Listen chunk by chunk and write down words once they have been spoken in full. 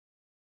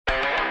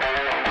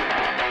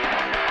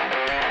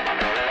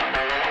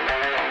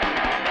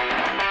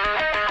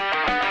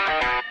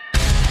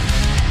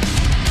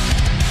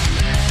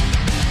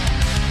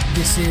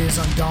This is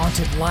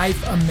Undaunted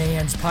Life, a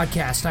Man's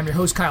Podcast. I'm your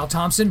host, Kyle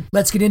Thompson.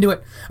 Let's get into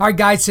it. All right,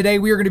 guys, today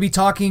we are going to be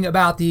talking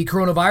about the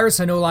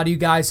coronavirus. I know a lot of you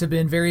guys have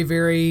been very,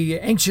 very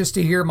anxious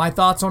to hear my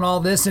thoughts on all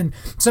this, and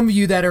some of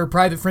you that are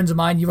private friends of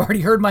mine, you've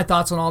already heard my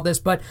thoughts on all this,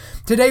 but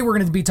today we're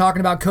going to be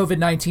talking about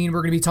COVID-19.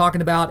 We're going to be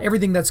talking about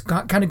everything that's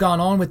kind of gone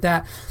on with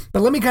that,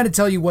 but let me kind of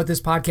tell you what this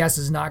podcast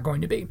is not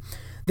going to be.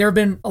 There have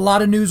been a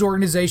lot of news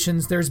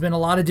organizations. There's been a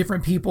lot of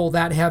different people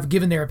that have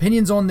given their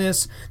opinions on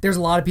this. There's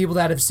a lot of people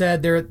that have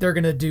said they're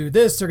going to do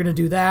this, they're going to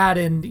do that,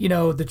 and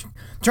the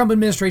Trump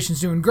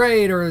administration's doing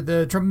great, or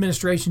the Trump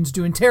administration's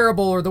doing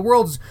terrible, or the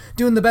world's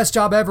doing the best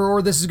job ever,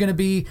 or this is going to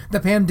be the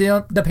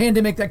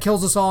pandemic that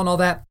kills us all and all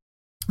that.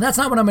 That's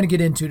not what I'm going to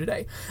get into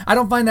today. I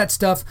don't find that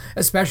stuff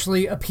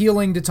especially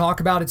appealing to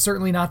talk about. It's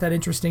certainly not that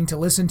interesting to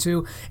listen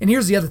to. And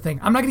here's the other thing.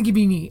 I'm not going to give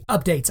you any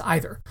updates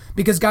either.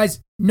 Because guys,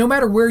 no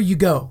matter where you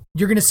go,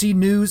 you're going to see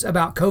news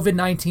about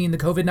COVID-19, the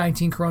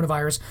COVID-19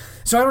 coronavirus.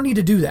 So I don't need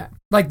to do that.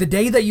 Like the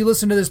day that you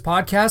listen to this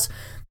podcast,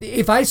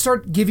 if I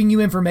start giving you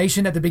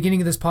information at the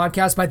beginning of this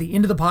podcast, by the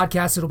end of the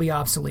podcast, it'll be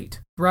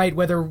obsolete, right?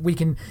 Whether we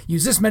can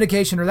use this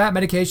medication or that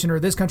medication, or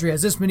this country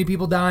has this many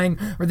people dying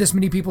or this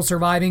many people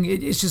surviving.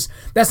 It's just,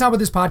 that's not what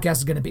this podcast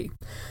is going to be.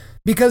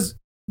 Because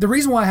the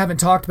reason why I haven't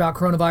talked about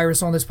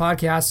coronavirus on this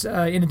podcast,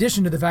 in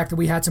addition to the fact that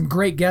we had some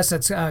great guests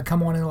that's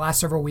come on in the last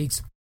several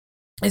weeks,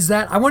 is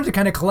that I wanted to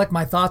kind of collect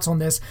my thoughts on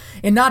this,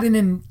 and not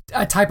in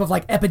a type of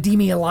like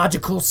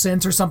epidemiological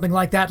sense or something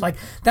like that. Like,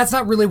 that's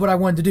not really what I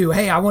wanted to do.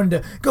 Hey, I wanted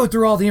to go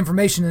through all the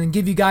information and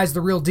give you guys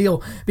the real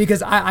deal,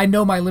 because I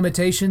know my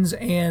limitations,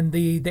 and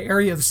the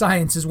area of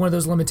science is one of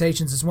those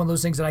limitations. It's one of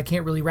those things that I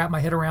can't really wrap my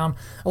head around,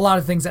 a lot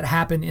of things that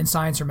happen in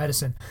science or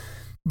medicine.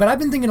 But I've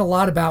been thinking a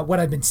lot about what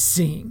I've been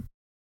seeing.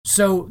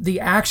 So the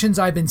actions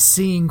I've been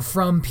seeing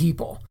from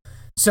people.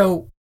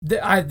 So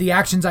the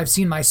actions I've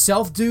seen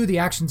myself do, the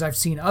actions I've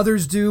seen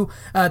others do,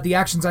 the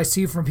actions I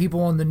see from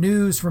people on the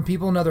news, from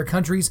people in other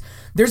countries.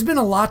 There's been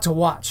a lot to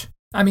watch.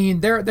 I mean,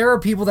 there are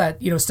people that,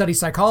 study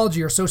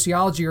psychology or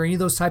sociology or any of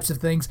those types of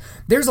things.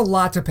 There's a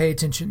lot to pay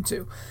attention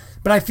to.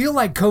 But I feel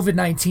like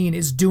COVID-19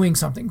 is doing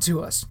something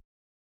to us.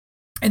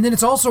 And then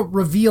it's also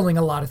revealing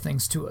a lot of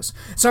things to us.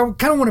 So I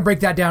kind of want to break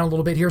that down a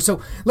little bit here.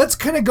 So let's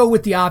kind of go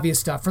with the obvious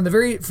stuff from the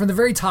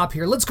very top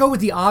here. Let's go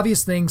with the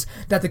obvious things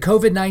that the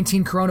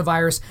COVID-19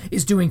 coronavirus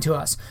is doing to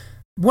us.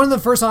 One of the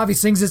first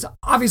obvious things is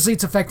obviously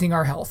it's affecting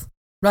our health,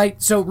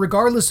 right? So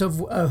regardless of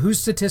whose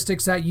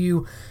statistics that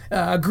you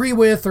agree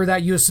with or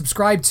that you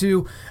subscribe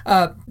to,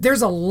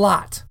 there's a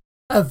lot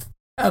of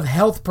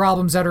health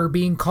problems that are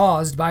being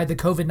caused by the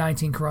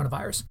COVID-19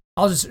 coronavirus.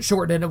 I'll just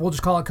shorten it and we'll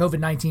just call it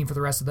COVID-19 for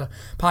the rest of the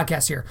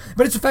podcast here.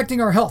 But it's affecting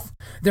our health.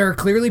 There are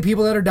clearly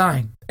people that are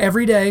dying.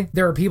 Every day,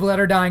 there are people that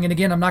are dying. And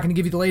again, I'm not going to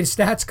give you the latest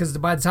stats because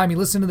by the time you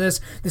listen to this,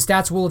 the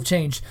stats will have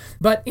changed.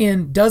 But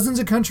in dozens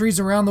of countries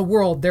around the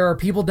world, there are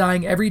people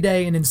dying every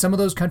day. And in some of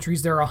those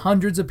countries, there are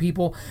hundreds of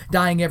people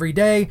dying every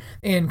day.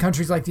 In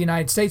countries like the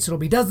United States, it'll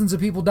be dozens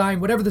of people dying.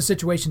 Whatever the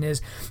situation is,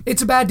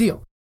 it's a bad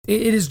deal.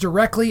 It is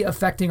directly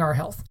affecting our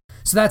health.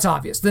 So that's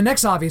obvious. The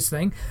next obvious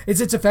thing is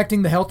it's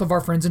affecting the health of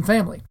our friends and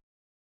family.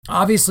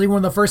 Obviously, one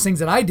of the first things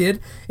that I did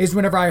is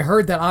whenever I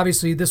heard that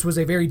obviously this was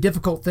a very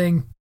difficult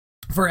thing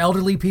for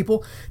elderly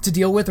people to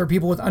deal with, or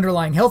people with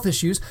underlying health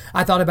issues,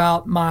 I thought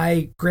about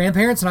my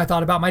grandparents and I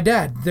thought about my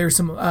dad. There's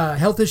some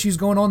health issues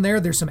going on there.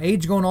 There's some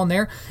age going on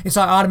there. And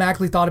so I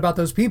automatically thought about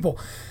those people.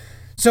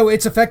 So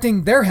it's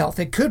affecting their health.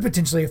 It could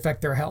potentially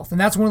affect their health.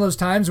 And that's one of those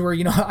times where,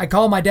 I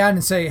call my dad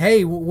and say,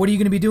 hey, what are you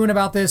going to be doing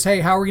about this? Hey,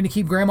 how are we going to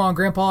keep grandma and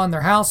grandpa in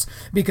their house?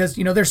 Because,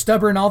 they're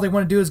stubborn. All they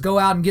want to do is go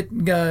out and get,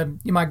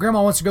 my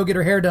grandma wants to go get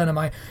her hair done, and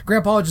my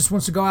grandpa just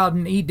wants to go out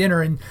and eat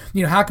dinner. And,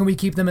 how can we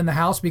keep them in the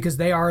house? Because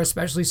they are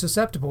especially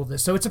susceptible to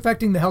this. So it's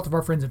affecting the health of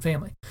our friends and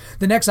family.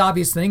 The next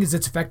obvious thing is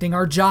it's affecting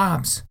our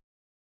jobs.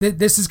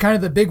 This is kind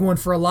of the big one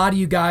for a lot of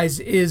you guys,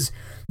 is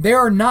there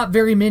are not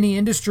very many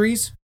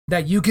industries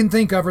that you can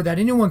think of, or that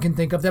anyone can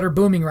think of, that are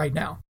booming right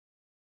now,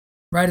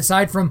 right?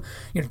 Aside from,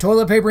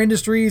 toilet paper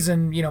industries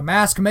and,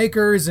 mask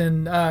makers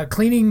and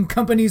cleaning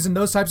companies and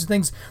those types of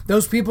things,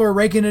 those people are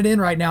raking it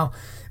in right now.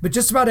 But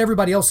just about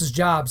everybody else's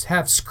jobs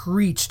have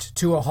screeched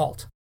to a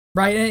halt,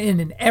 right? And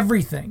in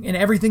everything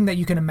that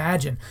you can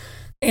imagine.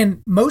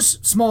 And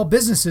most small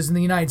businesses in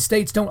the United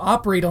States don't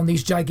operate on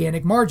these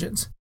gigantic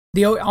margins.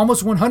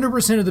 Almost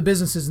 100% of the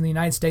businesses in the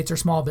United States are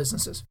small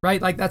businesses,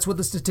 right? Like, that's what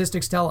the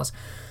statistics tell us.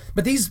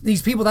 But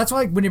these people, that's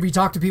why whenever you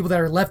talk to people that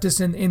are leftists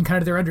in kind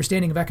of their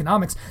understanding of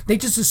economics, they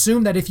just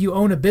assume that if you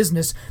own a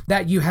business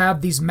that you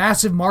have these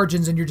massive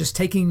margins and you're just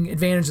taking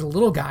advantage of the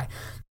little guy.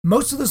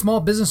 Most of the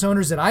small business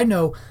owners that I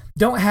know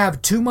don't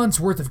have 2 months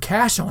worth of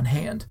cash on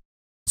hand.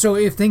 So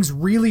if things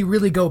really,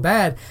 really go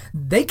bad,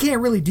 they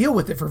can't really deal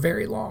with it for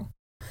very long.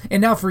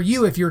 And now for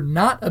you, if you're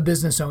not a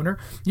business owner,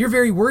 you're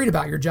very worried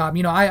about your job.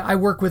 I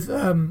work with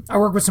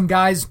some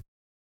guys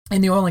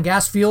in the oil and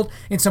gas field,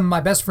 and some of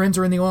my best friends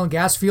are in the oil and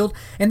gas field,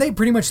 and they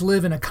pretty much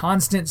live in a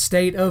constant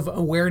state of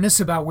awareness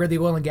about where the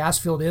oil and gas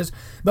field is.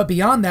 But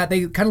beyond that,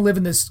 they kind of live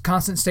in this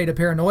constant state of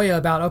paranoia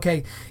about,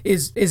 okay,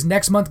 is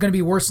next month going to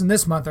be worse than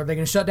this month? Are they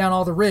going to shut down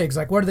all the rigs?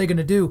 Like, what are they going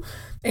to do?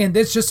 And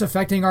it's just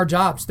affecting our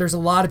jobs. There's a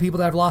lot of people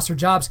that have lost their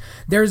jobs.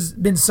 There's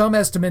been some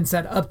estimates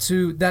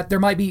that there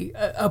might be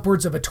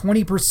upwards of a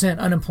 20%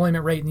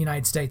 unemployment rate in the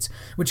United States,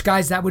 which,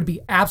 guys, that would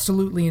be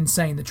absolutely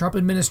insane. The Trump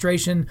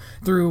administration,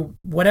 through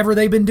whatever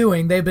they've been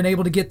doing, they've been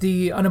able to get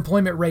the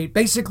unemployment rate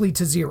basically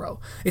to zero.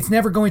 It's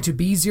never going to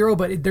be zero,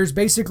 but there's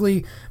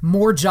basically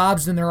more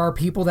jobs than there are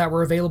people that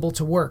were available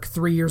to work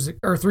 3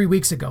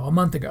 weeks ago, a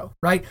month ago,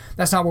 right?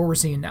 That's not what we're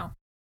seeing now.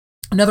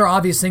 Another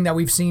obvious thing that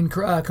we've seen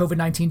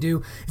COVID-19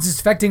 do is it's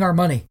affecting our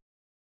money.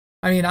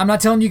 I mean, I'm not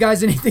telling you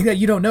guys anything that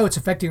you don't know. It's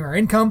affecting our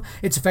income.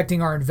 It's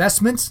affecting our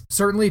investments.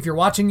 Certainly, if you're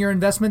watching your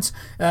investments,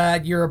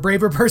 you're a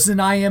braver person than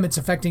I am. It's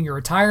affecting your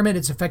retirement.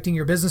 It's affecting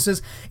your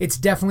businesses. It's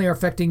definitely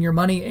affecting your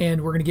money,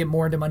 and we're going to get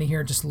more into money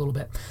here in just a little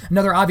bit.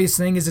 Another obvious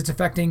thing is it's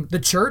affecting the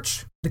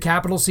church, the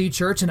Capital C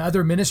Church, and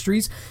other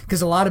ministries,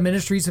 because a lot of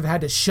ministries have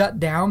had to shut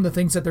down the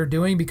things that they're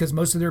doing because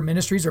most of their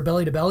ministries are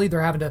belly to belly.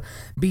 They're having to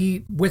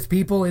be with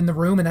people in the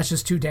room, and that's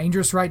just too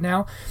dangerous right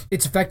now.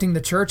 It's affecting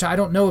the church. I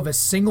don't know of a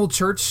single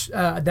church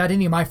that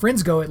any of my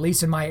friends go, at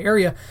least in my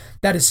area,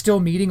 that is still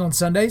meeting on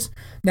Sundays.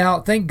 Now,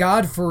 thank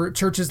God for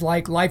churches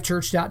like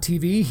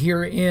LifeChurch.tv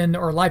here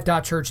or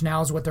Life.Church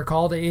now is what they're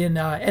called, in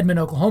Edmond,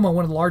 Oklahoma,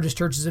 one of the largest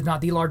churches, if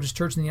not the largest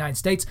church in the United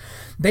States.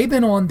 They've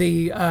been on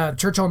the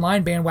Church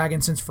Online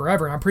bandwagon since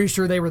forever. I'm pretty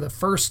sure they were the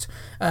first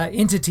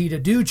entity to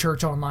do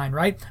church online,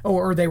 right?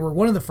 Or they were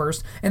one of the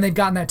first, and they've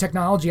gotten that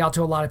technology out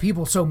to a lot of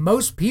people. So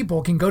most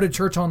people can go to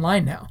church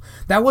online now.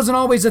 That wasn't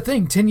always a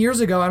thing. 10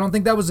 years ago, I don't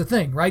think that was a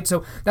thing, right?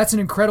 So that's an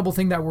incredible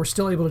thing that we're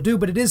still able to do,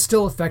 but it is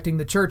still affecting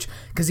the church,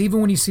 because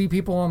even when you see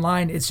people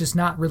online, it's just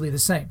not really the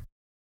same.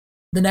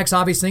 The next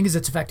obvious thing is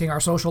it's affecting our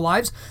social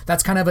lives.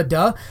 That's kind of a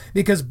duh,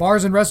 because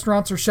bars and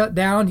restaurants are shut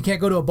down. You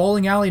can't go to a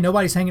bowling alley.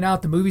 Nobody's hanging out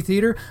at the movie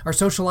theater. Our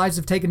social lives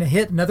have taken a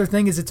hit. Another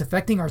thing is it's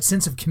affecting our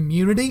sense of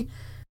community,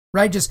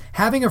 right? Just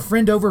having a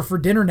friend over for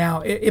dinner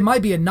now, it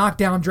might be a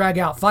knockdown, drag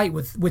out fight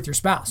with your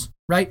spouse,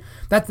 right?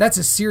 That's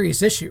a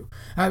serious issue.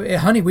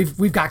 Honey,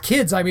 we've got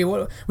kids. I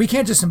mean, we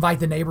can't just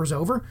invite the neighbors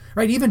over,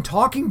 right? Even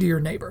talking to your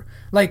neighbor,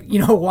 like,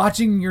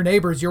 watching your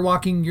neighbors, you're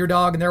walking your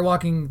dog and they're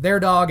walking their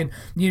dog, and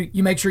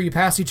you make sure you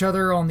pass each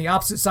other on the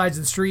opposite sides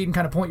of the street and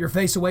kind of point your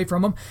face away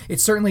from them.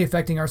 It's certainly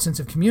affecting our sense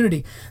of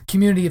community.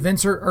 Community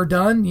events are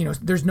done.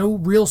 There's no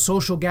real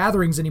social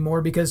gatherings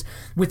anymore, because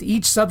with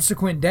each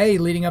subsequent day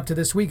leading up to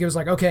this week, it was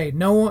like, okay,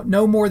 no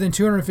more than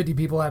 250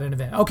 people at an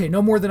event. Okay,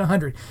 no more than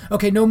 100.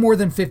 Okay, no more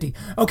than 50.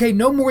 Okay,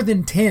 no more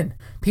than 10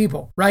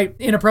 people, right?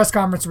 In a press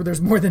conference where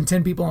there's more than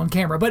 10 people on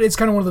camera. But it's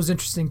kind of one of those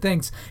interesting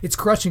things. It's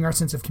crushing our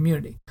sense of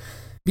community.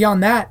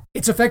 Beyond that,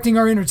 it's affecting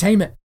our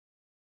entertainment.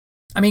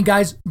 I mean,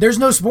 guys, there's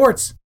no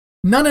sports.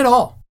 None at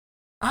all.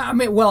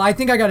 I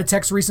think I got a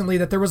text recently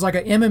that there was like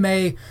a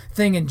MMA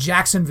thing in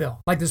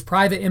Jacksonville, like this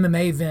private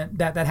MMA event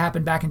that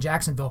happened back in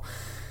Jacksonville.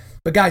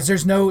 But guys,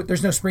 there's no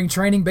spring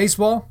training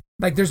baseball.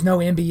 Like, there's no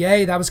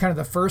NBA. That was kind of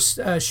the first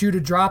shoe to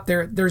drop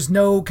there. There's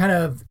no kind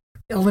of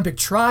Olympic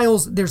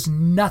trials. There's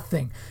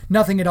nothing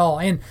at all.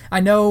 And I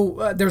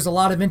know there's a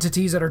lot of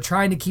entities that are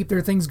trying to keep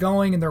their things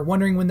going, and they're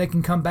wondering when they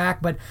can come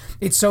back, but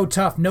it's so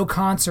tough. No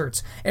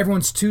concerts.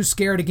 Everyone's too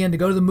scared again to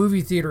go to the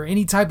movie theater,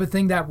 any type of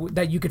thing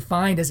that you could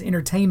find as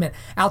entertainment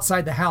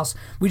outside the house.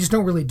 We just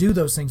don't really do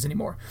those things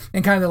anymore.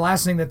 And kind of the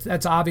last thing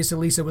that's obvious, at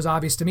least it was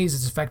obvious to me, is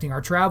it's affecting our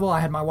travel.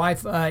 I had my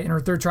wife in her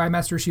third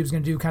trimester. She was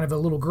going to do kind of a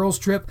little girls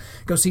trip,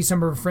 go see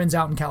some of her friends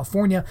out in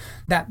California.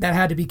 That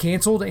had to be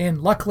canceled.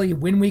 And luckily,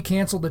 when we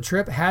canceled the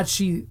trip, had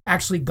she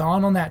actually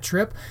gone on that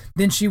trip,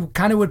 then she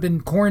kind of would have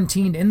been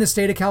quarantined in the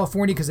state of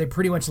California, because they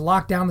pretty much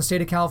locked down the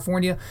state of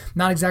California.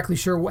 Not exactly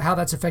sure how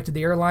that's affected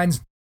the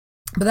airlines,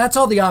 but that's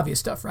all the obvious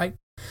stuff, right?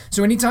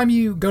 So anytime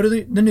you go to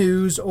the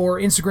news or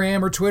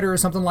Instagram or Twitter or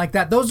something like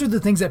that, those are the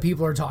things that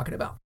people are talking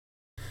about.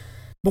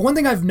 But one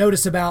thing I've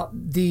noticed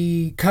about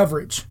the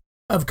coverage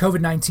of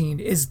COVID-19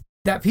 is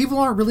that people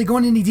aren't really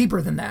going any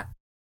deeper than that.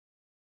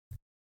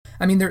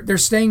 I mean, they're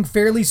staying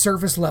fairly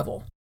surface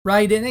level,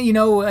 right? And,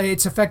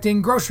 it's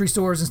affecting grocery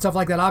stores and stuff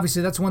like that.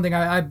 Obviously, that's one thing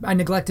I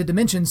neglected to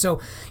mention.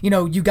 So,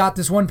 you got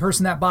this one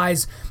person that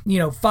buys,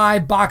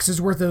 5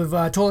 boxes worth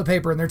of toilet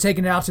paper, and they're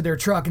taking it out to their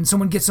truck, and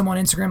someone gets them on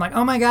Instagram like,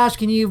 oh my gosh,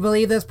 can you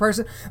believe this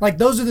person? Like,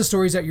 those are the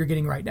stories that you're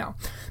getting right now.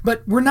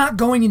 But we're not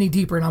going any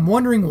deeper, and I'm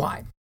wondering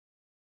why.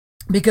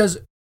 Because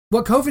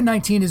what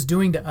COVID-19 is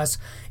doing to us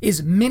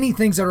is many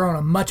things that are on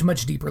a much,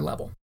 much deeper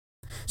level.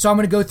 So I'm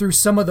going to go through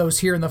some of those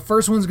here, and the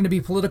first one's going to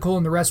be political,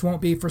 and the rest won't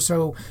be.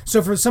 So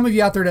for some of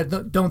you out there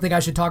that don't think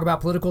I should talk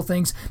about political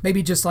things,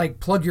 maybe just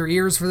like plug your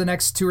ears for the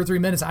next 2 or 3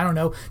 minutes. I don't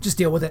know, just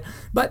deal with it.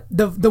 But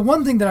the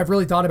one thing that I've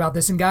really thought about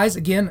this, and guys,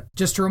 again,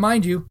 just to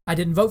remind you, I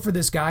didn't vote for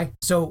this guy,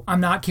 so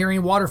I'm not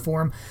carrying water for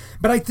him.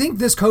 But I think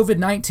this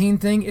COVID-19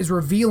 thing is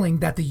revealing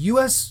that the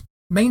U.S.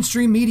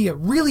 mainstream media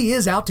really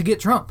is out to get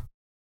Trump.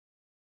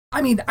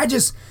 I mean,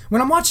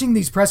 when I'm watching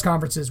these press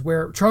conferences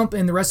where Trump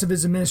and the rest of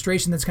his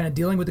administration that's kind of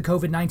dealing with the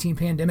COVID-19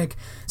 pandemic,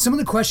 some of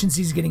the questions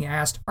he's getting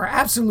asked are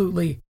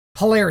absolutely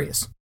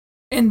hilarious.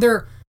 And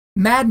they're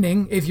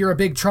maddening if you're a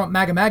big Trump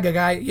MAGA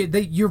guy.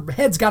 Your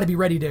head's got to be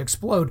ready to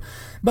explode.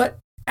 But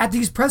at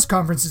these press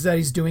conferences that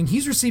he's doing,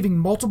 he's receiving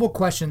multiple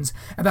questions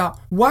about,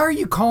 why are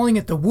you calling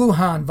it the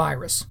Wuhan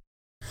virus?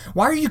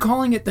 Why are you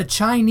calling it the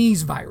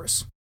Chinese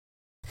virus?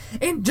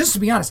 And just to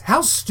be honest,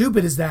 how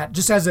stupid is that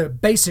just as a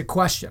basic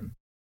question?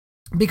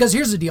 Because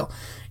here's the deal.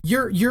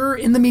 You're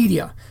in the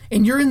media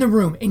and you're in the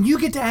room and you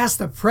get to ask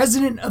the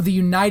President of the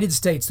United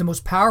States, the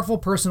most powerful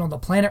person on the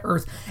planet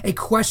Earth, a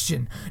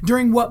question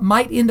during what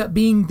might end up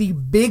being the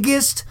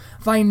biggest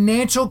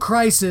financial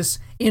crisis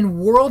in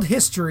world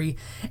history,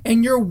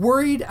 and you're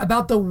worried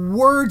about the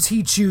words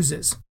he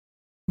chooses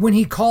when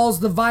he calls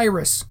the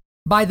virus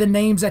by the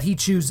names that he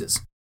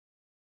chooses.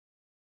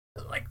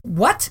 Like,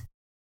 what?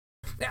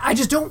 I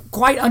just don't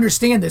quite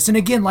understand this. And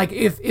again, like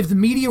if the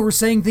media were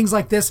saying things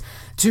like this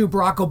to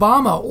Barack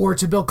Obama or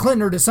to Bill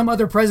Clinton or to some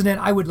other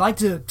president, I would like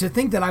to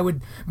think that I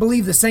would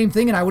believe the same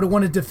thing and I would have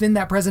wanted to defend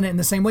that president in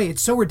the same way.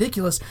 It's so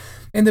ridiculous.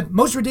 And the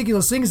most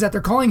ridiculous thing is that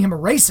they're calling him a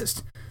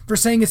racist for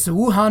saying it's the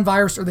Wuhan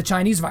virus or the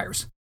Chinese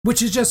virus,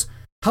 which is just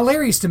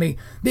hilarious to me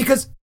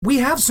because we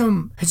have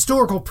some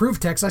historical proof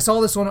text. I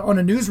saw this on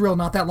a newsreel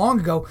not that long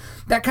ago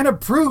that kind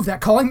of proved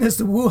that calling this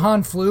the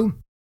Wuhan flu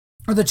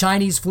or the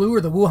Chinese flu or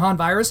the Wuhan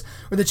virus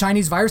or the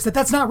Chinese virus,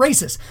 that's not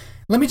racist.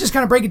 Let me just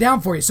kind of break it down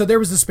for you. So there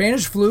was the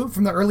Spanish flu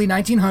from the early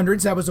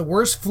 1900s. That was the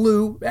worst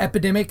flu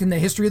epidemic in the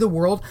history of the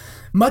world.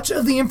 Much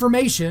of the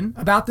information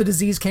about the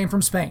disease came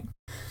from Spain.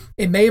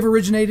 It may have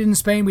originated in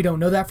Spain. We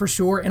don't know that for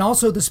sure. And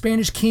also the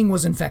Spanish king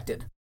was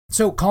infected.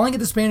 So calling it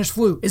the Spanish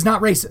flu is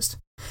not racist.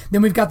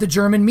 Then we've got the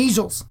German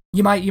measles.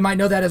 You might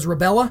know that as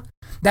rubella.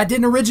 That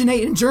didn't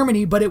originate in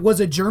Germany, but it was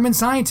a German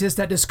scientist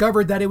that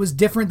discovered that it was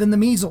different than the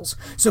measles.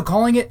 So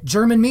calling it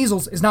German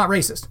measles is not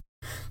racist.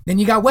 Then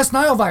you got West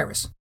Nile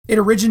virus. It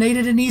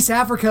originated in East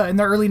Africa in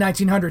the early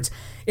 1900s.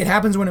 It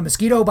happens when a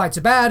mosquito bites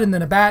a bat, and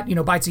then a bat,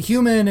 bites a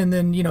human, and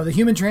then, the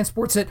human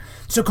transports it.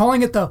 So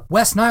calling it the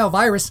West Nile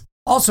virus,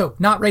 also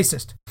not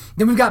racist.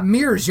 Then we've got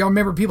MERS. Y'all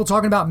remember people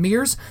talking about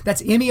MERS?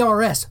 That's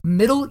MERS,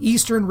 Middle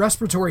Eastern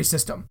Respiratory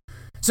System.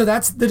 So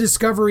that's the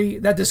discovery.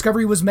 That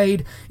discovery was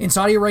made in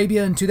Saudi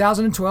Arabia in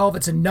 2012.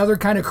 It's another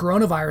kind of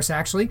coronavirus,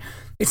 actually.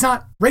 It's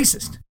not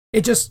racist.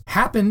 It just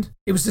happened.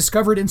 It was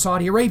discovered in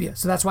Saudi Arabia.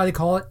 So that's why they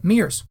call it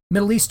MERS,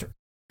 Middle Eastern.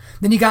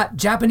 Then you got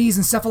Japanese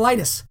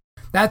encephalitis.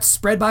 That's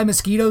spread by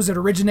mosquitoes. It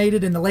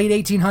originated in the late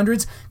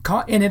 1800s,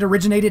 and it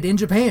originated in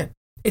Japan.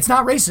 It's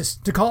not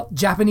racist to call it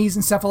Japanese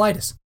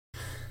encephalitis.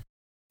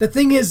 The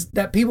thing is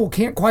that people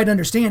can't quite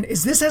understand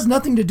is this has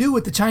nothing to do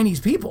with the Chinese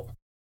people.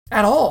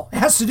 At all. It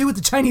has to do with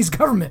the Chinese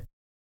government.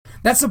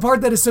 That's the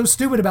part that is so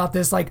stupid about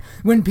this. Like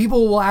when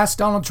people will ask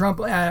Donald Trump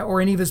or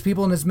any of his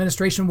people in his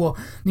administration, well,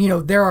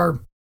 there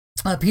are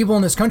people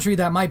in this country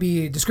that might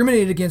be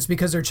discriminated against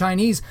because they're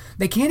Chinese.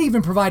 They can't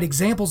even provide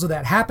examples of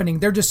that happening.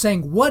 They're just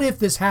saying, what if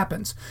this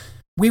happens?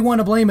 We want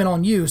to blame it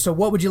on you. So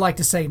what would you like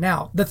to say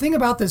now? The thing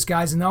about this,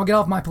 guys, and I'll get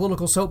off my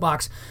political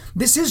soapbox,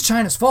 this is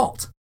China's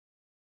fault.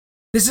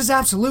 This is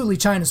absolutely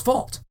China's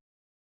fault.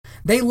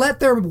 They let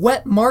their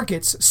wet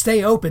markets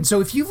stay open. So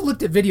if you've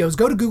looked at videos,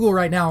 go to Google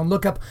right now and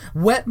look up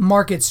wet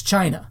markets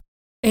China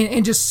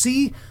and just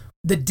see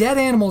the dead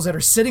animals that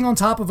are sitting on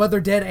top of other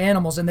dead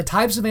animals and the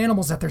types of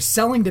animals that they're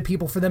selling to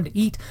people for them to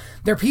eat.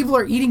 Their people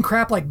are eating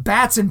crap like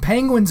bats and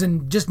penguins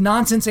and just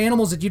nonsense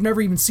animals that you've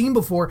never even seen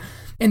before.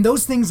 And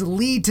those things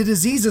lead to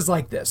diseases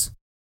like this.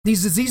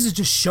 These diseases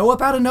just show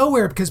up out of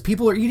nowhere because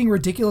people are eating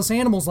ridiculous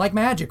animals like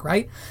magic,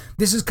 right?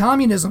 This is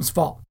communism's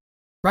fault,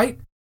 right?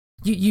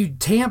 You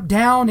tamp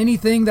down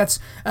anything that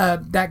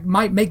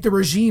might make the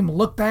regime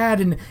look bad.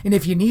 And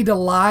if you need to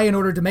lie in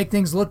order to make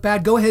things look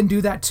bad, go ahead and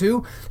do that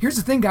too. Here's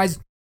the thing, guys.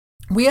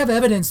 We have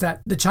evidence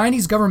that the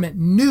Chinese government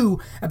knew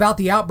about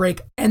the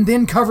outbreak and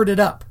then covered it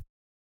up.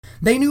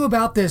 They knew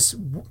about this,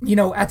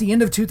 at the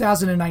end of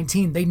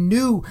 2019. They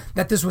knew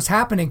that this was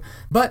happening,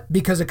 but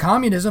because of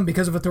communism,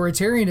 because of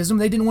authoritarianism,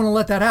 they didn't want to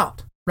let that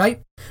out.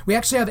 Right? We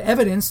actually have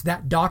evidence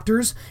that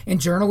doctors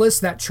and journalists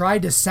that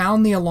tried to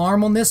sound the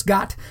alarm on this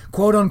got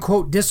quote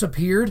unquote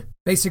disappeared.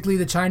 Basically,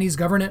 the Chinese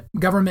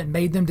government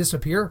made them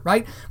disappear,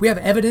 right? We have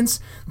evidence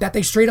that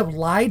they straight up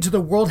lied to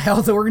the World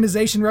Health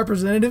Organization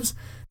representatives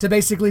to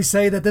basically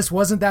say that this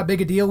wasn't that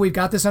big a deal. We've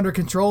got this under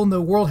control. And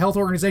the World Health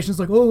Organization is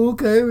like, oh,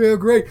 okay, yeah,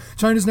 great.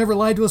 China's never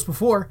lied to us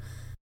before.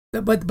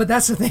 But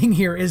that's the thing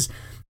here is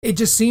it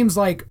just seems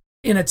like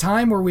in a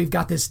time where we've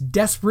got this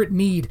desperate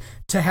need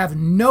to have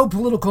no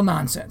political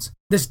nonsense,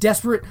 this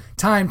desperate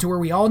time to where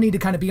we all need to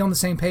kind of be on the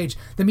same page,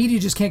 the media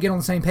just can't get on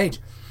the same page.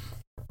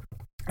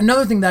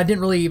 Another thing that I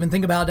didn't really even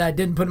think about, that I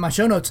didn't put in my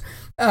show notes,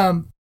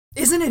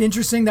 isn't it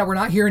interesting that we're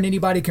not hearing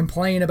anybody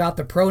complain about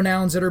the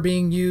pronouns that are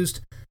being used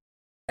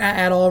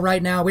at all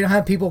right now? We don't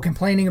have people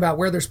complaining about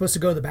where they're supposed to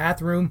go to the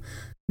bathroom.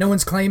 No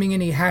one's claiming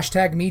any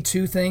hashtag Me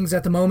Too things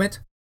at the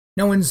moment.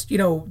 No one's,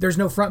 there's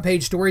no front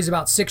page stories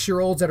about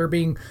 6-year-olds that are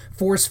being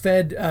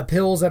force-fed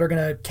pills that are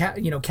going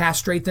to,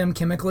 castrate them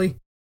chemically.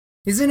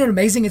 Isn't it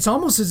amazing? It's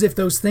almost as if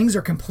those things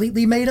are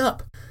completely made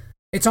up.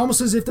 It's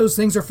almost as if those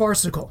things are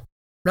farcical,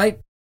 right?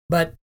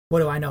 But what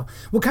do I know?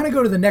 We'll kind of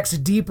go to the next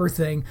deeper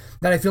thing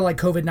that I feel like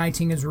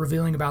COVID-19 is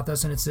revealing about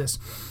us, and it's this.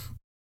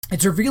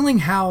 It's revealing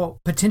how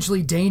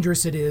potentially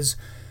dangerous it is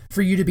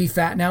for you to be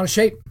fat and out of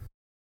shape.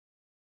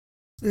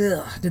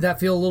 Ugh, did that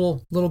feel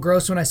a little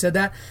gross when I said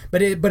that?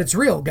 But it's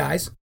real,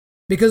 guys.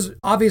 Because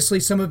obviously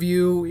some of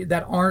you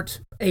that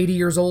aren't 80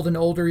 years old and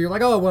older, you're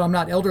like, oh, well, I'm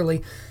not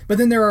elderly. But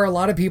then there are a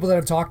lot of people that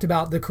have talked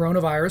about the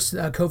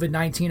coronavirus,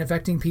 COVID-19,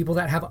 affecting people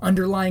that have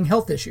underlying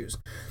health issues.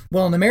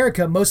 Well, in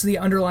America, most of the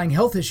underlying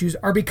health issues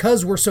are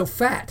because we're so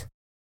fat.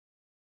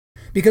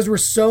 Because we're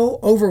so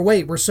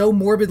overweight, we're so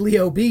morbidly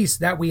obese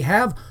that we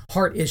have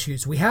heart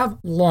issues, we have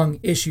lung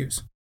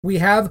issues, we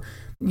have,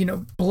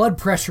 blood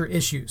pressure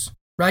issues,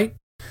 right?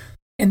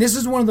 And this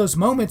is one of those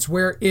moments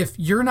where if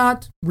you're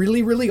not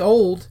really, really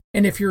old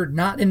and if you're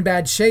not in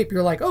bad shape,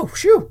 you're like, oh,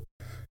 shoo,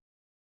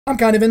 I'm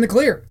kind of in the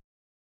clear.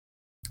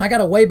 I got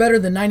a way better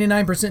than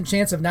 99%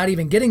 chance of not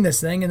even getting this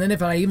thing. And then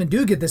if I even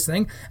do get this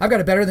thing, I've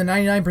got a better than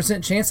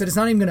 99% chance that it's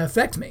not even going to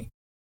affect me.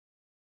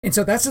 And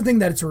so that's the thing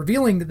that it's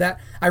revealing that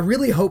I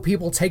really hope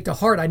people take to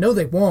heart. I know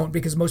they won't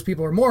because most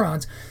people are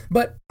morons,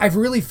 but I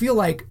really feel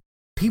like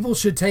people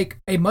should take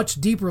a much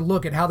deeper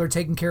look at how they're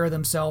taking care of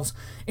themselves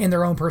and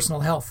their own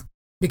personal health.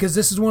 Because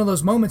this is one of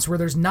those moments where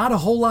there's not a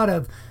whole lot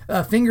of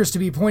fingers to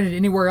be pointed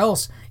anywhere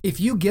else. If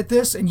you get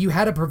this and you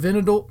had a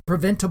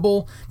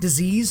preventable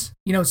disease,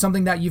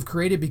 something that you've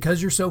created because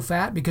you're so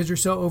fat, because you're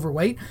so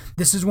overweight,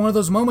 this is one of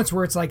those moments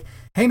where it's like,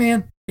 hey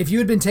man, if you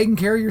had been taking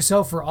care of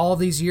yourself for all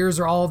these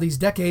years or all of these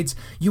decades,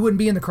 you wouldn't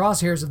be in the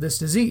crosshairs of this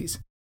disease.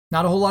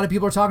 Not a whole lot of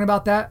people are talking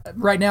about that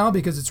right now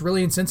because it's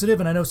really insensitive.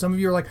 And I know some of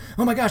you are like,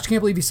 oh my gosh, I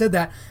can't believe you said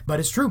that, but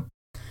it's true.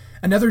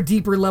 Another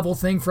deeper level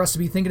thing for us to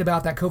be thinking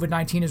about that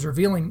COVID-19 is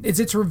revealing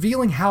is it's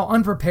revealing how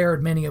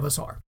unprepared many of us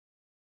are.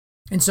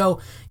 And so,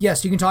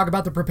 yes, you can talk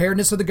about the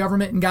preparedness of the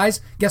government. And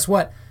guys, guess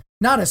what?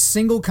 Not a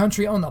single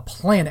country on the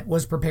planet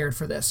was prepared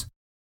for this.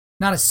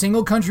 Not a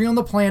single country on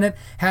the planet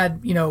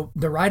had,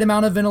 the right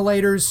amount of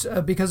ventilators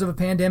because of a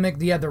pandemic.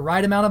 They had the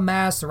right amount of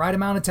masks, the right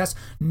amount of tests.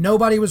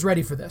 Nobody was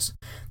ready for this.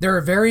 There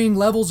are varying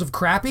levels of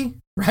crappy,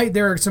 right?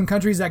 There are some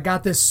countries that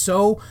got this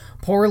so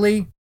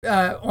poorly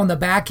on the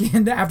back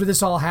end after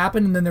this all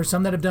happened. And then there's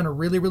some that have done a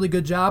really, really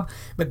good job.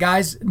 But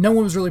guys, no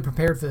one was really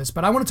prepared for this.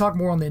 But I want to talk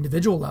more on the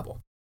individual level.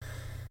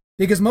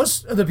 Because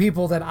most of the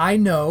people that I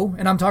know,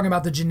 and I'm talking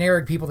about the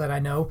generic people that I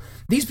know,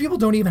 these people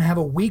don't even have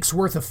a week's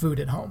worth of food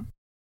at home.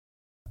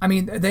 I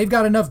mean, they've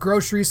got enough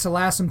groceries to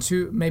last them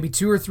maybe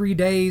 2 or 3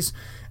 days.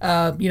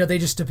 They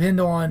just depend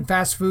on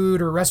fast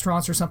food or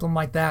restaurants or something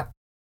like that.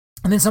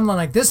 And then something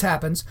like this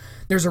happens,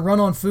 there's a run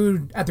on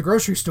food at the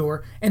grocery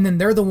store, and then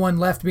they're the one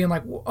left being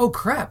like, oh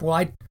crap,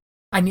 well,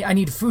 I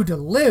need food to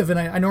live, and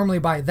I normally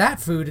buy that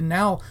food, and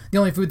now the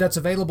only food that's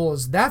available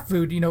is that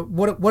food.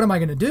 What am I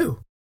going to do?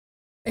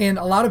 And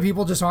a lot of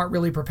people just aren't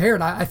really prepared.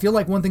 I feel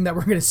like one thing that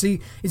we're going to see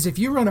is if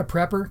you run a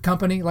prepper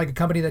company, like a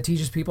company that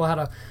teaches people how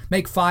to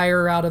make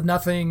fire out of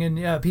nothing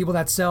and people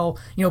that sell,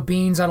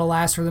 beans that'll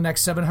last for the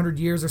next 700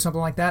 years or something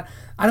like that,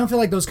 I don't feel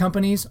like those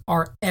companies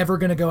are ever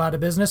going to go out of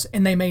business,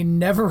 and they may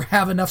never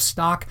have enough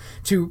stock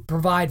to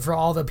provide for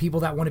all the people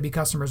that want to be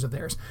customers of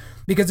theirs.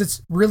 Because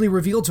it's really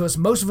revealed to us,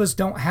 most of us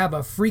don't have a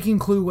freaking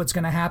clue what's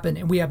going to happen,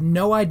 and we have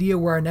no idea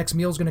where our next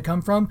meal is going to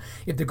come from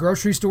if the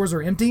grocery stores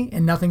are empty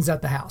and nothing's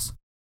at the house.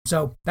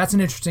 So that's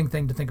an interesting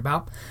thing to think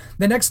about.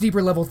 The next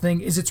deeper level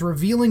thing is it's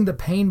revealing the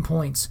pain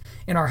points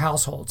in our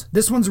households.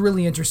 This one's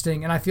really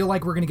interesting, and I feel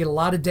like we're going to get a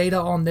lot of data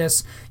on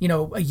this,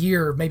 a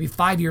year, maybe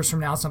 5 years from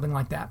now, something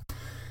like that.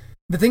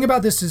 The thing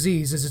about this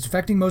disease is it's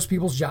affecting most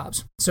people's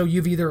jobs. So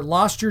you've either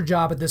lost your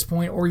job at this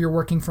point or you're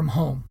working from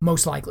home,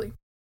 most likely.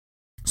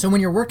 So when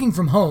you're working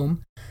from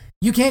home,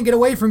 you can't get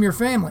away from your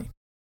family.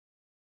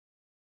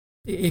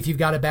 If you've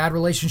got a bad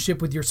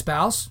relationship with your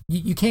spouse,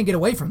 you can't get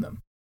away from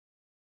them.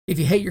 If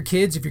you hate your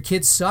kids, if your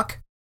kids suck,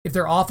 if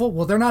they're awful,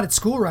 well, they're not at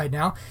school right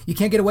now. You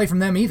can't get away from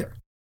them either.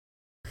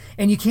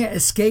 And you can't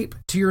escape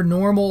to your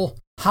normal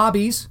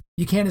hobbies.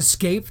 You can't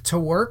escape to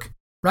work,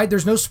 right?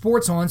 There's no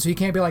sports on, so you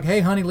can't be like,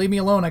 hey, honey, leave me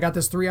alone. I got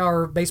this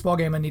 3-hour baseball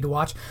game I need to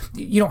watch.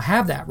 You don't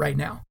have that right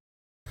now.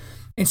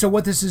 And so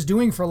what this is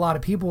doing for a lot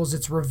of people is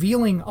it's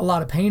revealing a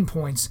lot of pain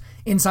points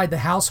inside the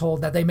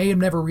household that they may have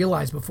never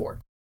realized before.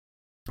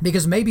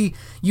 Because maybe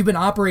you've been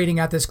operating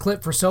at this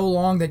clip for so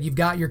long that you've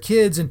got your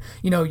kids and,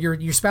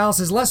 your spouse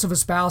is less of a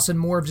spouse and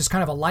more of just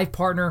kind of a life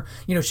partner.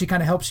 She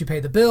kind of helps you pay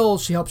the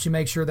bills. She helps you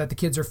make sure that the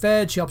kids are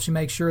fed. She helps you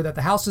make sure that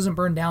the house doesn't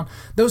burn down,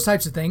 those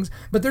types of things.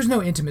 But there's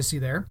no intimacy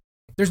there.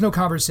 There's no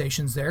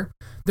conversations there.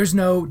 There's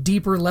no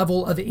deeper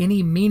level of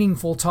any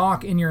meaningful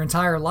talk in your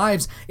entire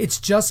lives. It's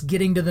just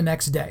getting to the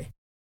next day,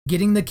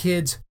 getting the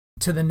kids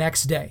to the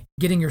next day,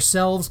 getting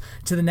yourselves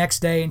to the next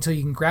day until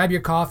you can grab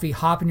your coffee,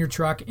 hop in your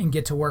truck, and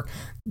get to work.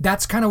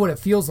 That's kind of what it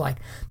feels like.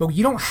 But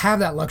you don't have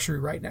that luxury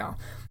right now.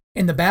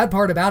 And the bad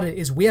part about it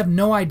is we have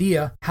no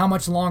idea how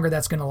much longer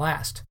that's going to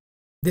last.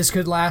 This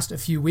could last a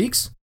few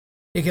weeks.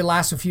 It could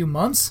last a few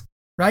months,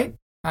 right?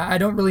 I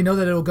don't really know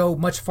that it'll go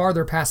much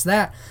farther past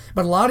that,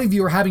 but a lot of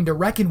you are having to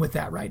reckon with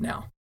that right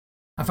now.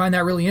 I find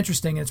that really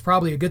interesting, and it's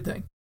probably a good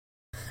thing.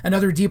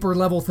 Another deeper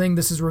level thing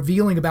this is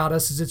revealing about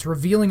us is it's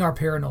revealing our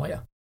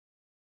paranoia.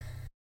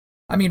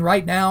 I mean,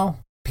 right now,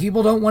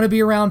 people don't want to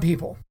be around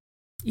people.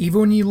 Even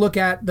when you look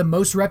at the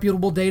most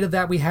reputable data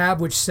that we have,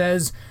 which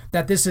says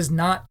that this is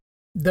not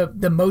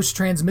the most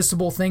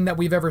transmissible thing that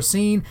we've ever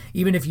seen,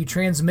 even if you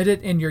transmit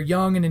it and you're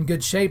young and in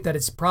good shape, that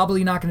it's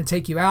probably not going to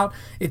take you out.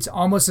 It's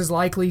almost as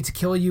likely to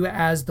kill you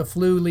as the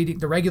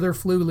regular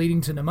flu leading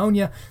to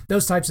pneumonia,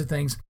 those types of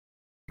things.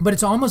 But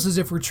it's almost as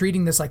if we're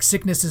treating this like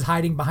sickness is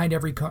hiding behind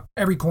every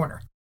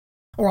corner,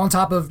 or on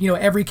top of,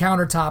 every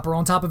countertop, or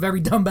on top of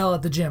every dumbbell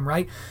at the gym,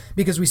 right?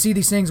 Because we see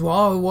these things,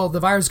 well, the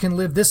virus can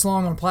live this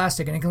long on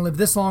plastic, and it can live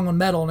this long on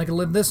metal, and it can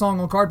live this long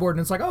on cardboard.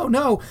 And it's like, oh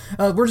no,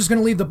 we're just going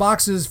to leave the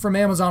boxes from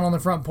Amazon on the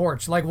front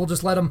porch. Like, we'll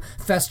just let them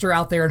fester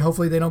out there, and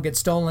hopefully they don't get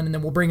stolen, and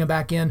then we'll bring them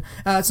back in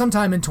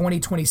sometime in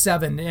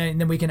 2027, and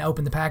then we can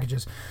open the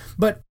packages.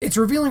 But it's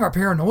revealing our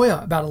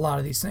paranoia about a lot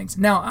of these things.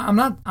 Now, I'm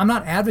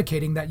not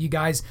advocating that you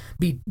guys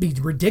be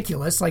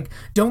ridiculous. Like,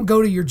 don't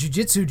go to your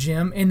jiu-jitsu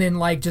gym and then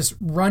like just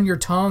run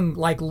your tongue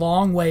like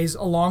long ways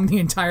along the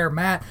entire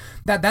mat.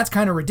 That's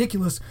kind of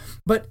ridiculous.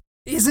 But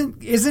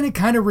isn't it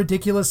kind of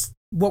ridiculous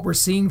what we're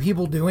seeing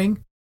people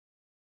doing?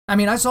 I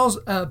mean, I saw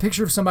a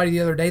picture of somebody the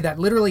other day that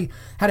literally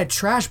had a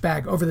trash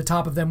bag over the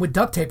top of them with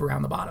duct tape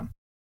around the bottom.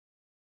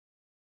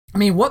 I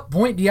mean, what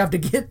point do you have to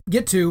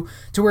get to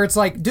where it's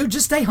like, dude,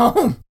 just stay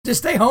home. Just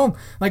stay home.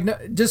 Like, no,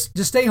 just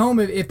stay home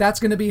if that's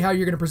going to be how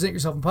you're going to present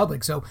yourself in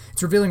public. So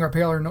it's revealing our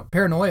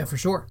paranoia for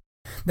sure.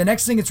 The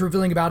next thing it's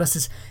revealing about us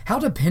is how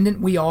dependent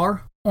we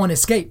are on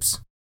escapes,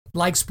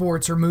 like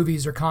sports or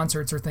movies or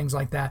concerts or things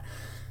like that.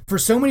 For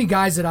so many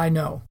guys that I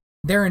know,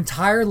 their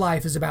entire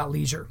life is about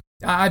leisure.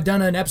 I've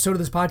done an episode of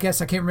this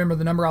podcast, I can't remember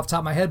the number off the top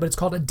of my head, but it's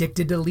called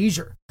Addicted to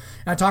Leisure.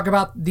 And I talk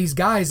about these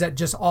guys that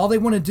just all they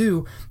want to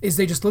do is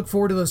they just look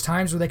forward to those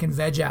times where they can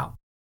veg out.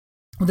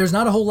 Well, there's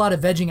not a whole lot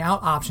of vegging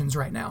out options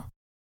right now.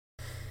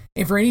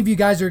 And for any of you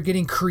guys that are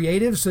getting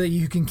creative so that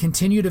you can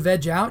continue to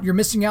veg out, you're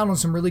missing out on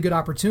some really good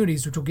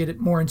opportunities, which we'll get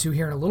more into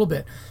here in a little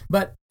bit.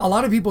 But a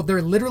lot of people,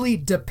 they're literally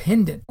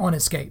dependent on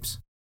escapes.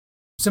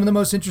 Some of the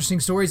most interesting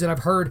stories that I've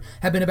heard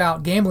have been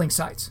about gambling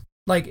sites,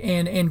 like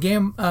and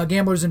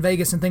gamblers in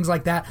Vegas and things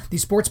like that.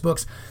 These sports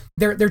books,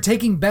 they're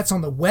taking bets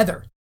on the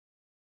weather.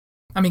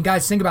 I mean,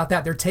 guys, think about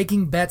that. They're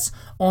taking bets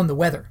on the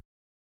weather.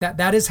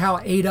 That is how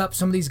ate up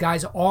some of these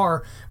guys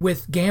are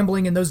with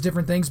gambling and those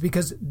different things,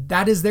 because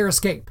that is their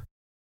escape.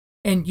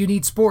 And you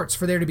need sports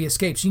for there to be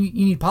escapes. You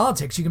need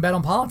politics. You can bet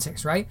on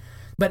politics, right?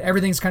 But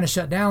everything's kind of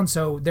shut down,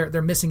 so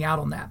they're missing out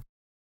on that.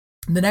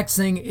 The next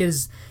thing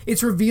is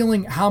it's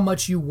revealing how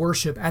much you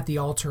worship at the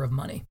altar of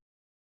money.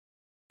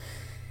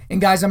 And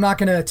guys, I'm not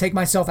going to take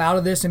myself out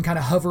of this and kind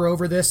of hover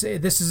over this.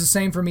 This is the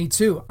same for me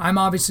too. I'm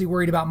obviously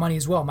worried about money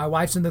as well. My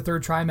wife's in the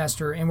 3rd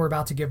trimester and we're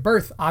about to give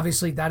birth.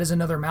 Obviously, that is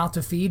another mouth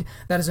to feed.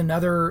 That is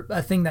another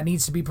thing that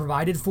needs to be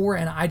provided for.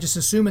 And I just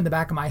assume in the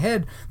back of my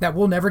head that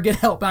we'll never get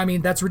help. I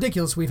mean, that's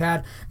ridiculous. We've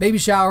had baby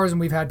showers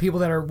and we've had people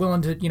that are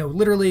willing to,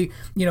 literally,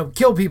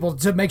 kill people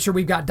to make sure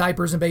we've got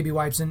diapers and baby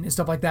wipes and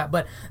stuff like that.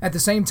 But at the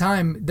same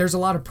time, there's a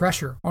lot of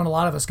pressure on a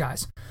lot of us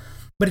guys.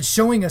 But it's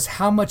showing us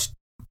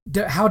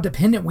how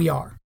dependent we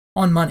are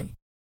on money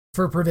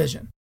for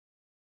provision.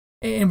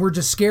 And we're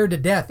just scared to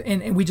death,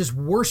 and we just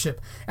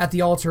worship at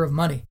the altar of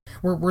money.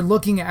 We're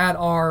looking at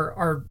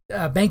our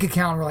bank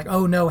account, and we're like,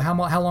 oh no,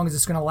 how long is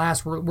this going to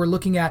last? We're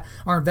looking at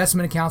our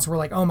investment accounts, and we're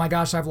like, oh my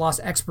gosh, I've lost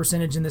X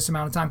percentage in this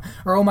amount of time.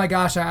 Or oh my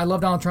gosh, I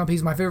love Donald Trump,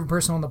 he's my favorite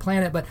person on the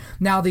planet, but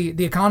now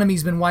the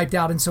economy's been wiped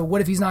out, and so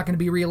what if he's not going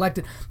to be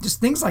reelected? Just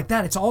things like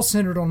that. It's all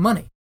centered on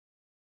money.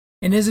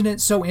 And isn't it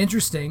so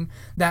interesting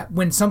that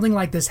when something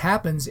like this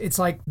happens, it's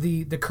like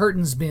the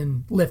curtain's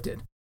been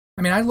lifted?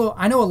 I mean,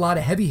 I know a lot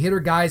of heavy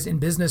hitter guys in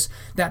business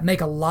that make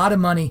a lot of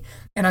money,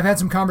 and I've had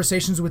some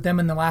conversations with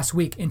them in the last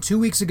week. And 2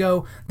 weeks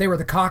ago, they were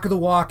the cock of the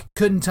walk,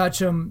 couldn't touch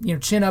them,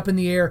 chin up in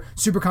the air,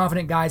 super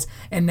confident guys.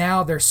 And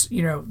now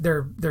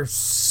they're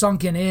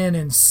sunken in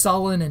and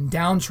sullen and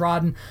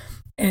downtrodden,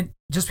 and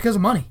just because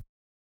of money.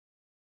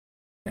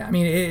 I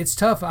mean, it's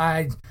tough.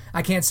 I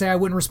can't say I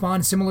wouldn't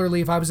respond similarly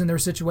if I was in their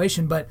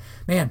situation, but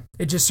man,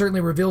 it just certainly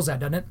reveals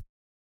that, doesn't it?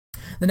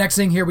 The next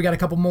thing here, we got a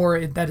couple more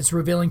that it's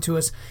revealing to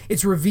us.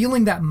 It's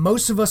revealing that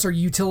most of us are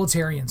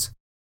utilitarians.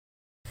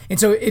 And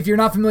so if you're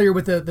not familiar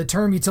with the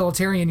term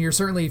utilitarian, you're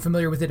certainly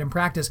familiar with it in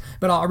practice,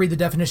 but I'll read the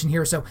definition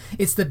here. So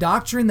it's the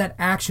doctrine that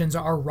actions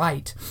are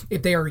right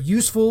if they are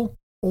useful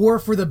or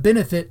for the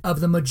benefit of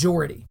the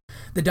majority.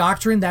 The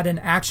doctrine that an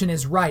action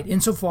is right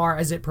insofar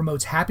as it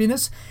promotes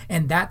happiness,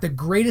 and that the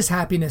greatest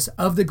happiness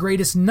of the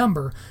greatest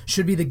number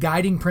should be the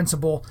guiding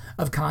principle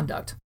of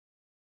conduct.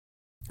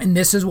 And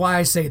this is why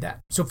I say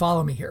that. So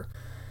follow me here.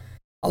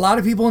 A lot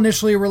of people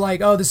initially were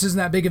like, oh, this isn't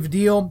that big of a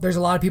deal. There's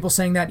a lot of people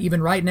saying that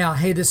even right now,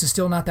 hey, this is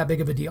still not that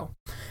big of a deal.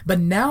 But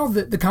now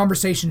the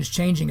conversation is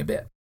changing a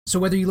bit. So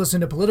whether you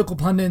listen to political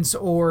pundits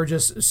or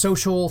just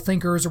social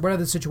thinkers or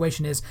whatever the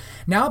situation is,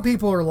 now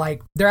people are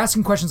like, they're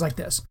asking questions like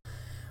this.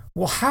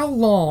 well, how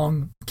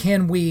long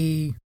can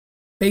we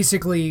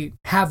basically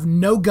have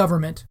no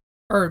government,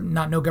 or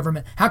not no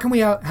government? How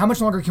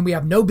much longer can we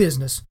have no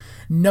business,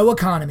 no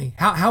economy?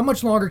 How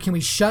much longer can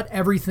we shut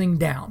everything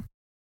down?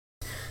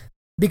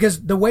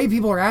 Because the way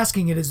people are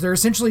asking it is they're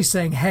essentially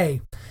saying,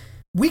 hey,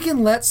 we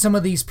can let some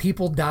of these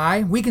people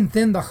die. We can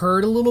thin the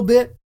herd a little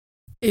bit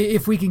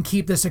if we can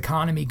keep this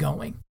economy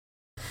going.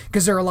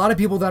 Because there are a lot of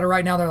people that are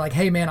right now, they're like,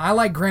 hey man, I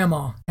like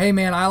grandma. Hey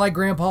man, I like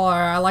grandpa.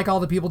 I like all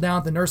the people down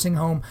at the nursing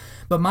home.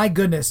 But my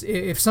goodness,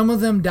 if some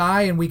of them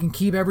die and we can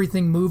keep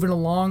everything moving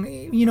along,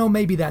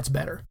 maybe that's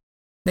better.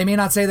 They may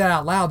not say that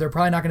out loud. They're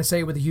probably not going to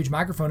say it with a huge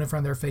microphone in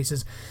front of their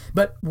faces.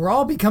 But we're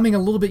all becoming a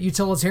little bit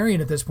utilitarian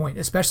at this point,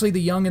 especially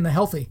the young and the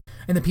healthy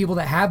and the people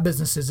that have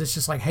businesses. It's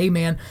just like, hey,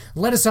 man,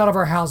 let us out of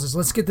our houses.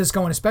 Let's get this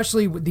going,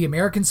 especially with the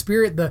American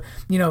spirit, the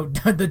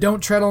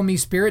don't tread on me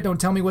spirit, don't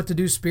tell me what to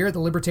do spirit, the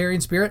libertarian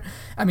spirit.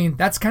 I mean,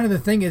 that's kind of the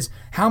thing is,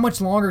 how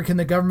much longer can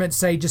the government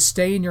say just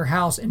stay in your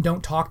house and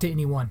don't talk to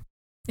anyone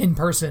in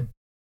person,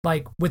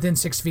 like within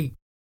 6 feet?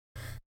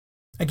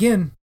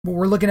 Again,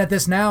 we're looking at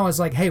this now as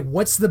like, hey,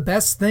 what's the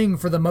best thing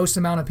for the most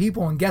amount of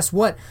people? And guess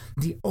what?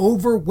 The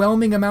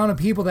overwhelming amount of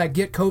people that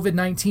get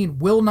COVID-19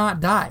 will not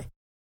die.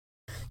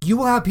 You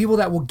will have people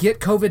that will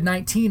get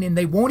COVID-19 and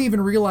they won't even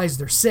realize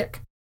they're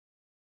sick.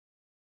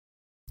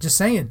 Just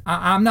saying.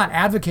 I'm not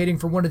advocating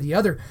for one or the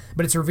other,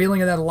 but it's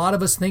revealing that a lot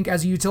of us think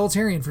as a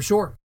utilitarian for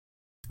sure.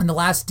 And the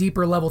last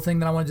deeper level thing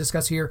that I want to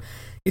discuss here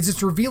is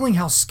it's revealing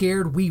how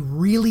scared we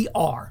really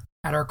are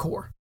at our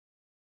core.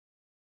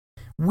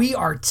 We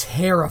are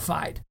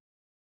terrified.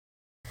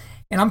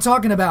 And I'm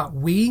talking about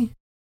we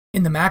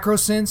in the macro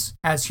sense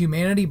as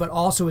humanity, but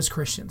also as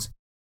Christians.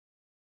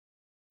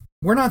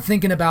 We're not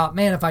thinking about,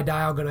 man, if I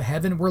die, I'll go to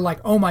heaven. We're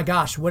like, oh my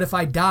gosh, what if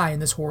I die in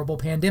this horrible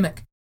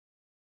pandemic?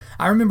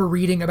 I remember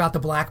reading about the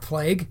Black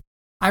Plague.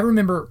 I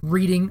remember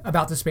reading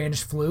about the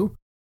Spanish flu.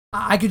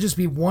 I could just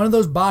be one of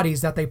those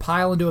bodies that they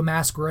pile into a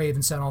mass grave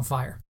and set on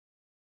fire.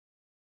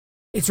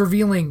 It's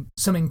revealing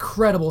some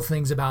incredible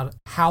things about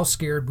how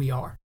scared we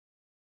are.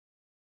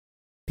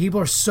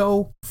 People are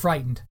so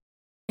frightened,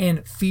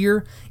 and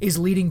fear is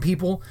leading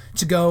people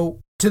to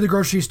go to the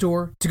grocery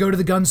store, to go to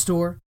the gun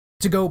store,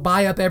 to go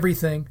buy up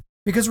everything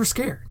because we're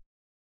scared.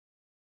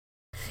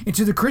 And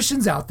to the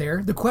Christians out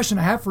there, the question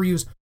I have for you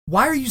is,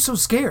 why are you so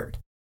scared?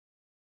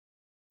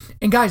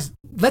 And guys,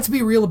 let's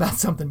be real about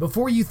something.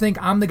 Before you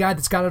think I'm the guy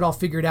that's got it all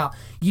figured out,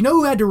 you know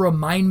who had to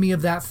remind me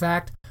of that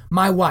fact?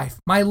 My wife,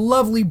 my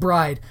lovely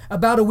bride,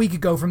 about a week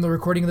ago from the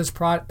recording of this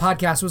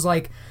podcast was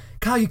like,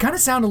 Kyle, you kind of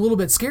sound a little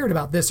bit scared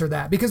about this or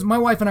that, because my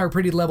wife and I are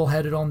pretty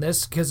level-headed on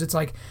this, because it's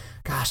like,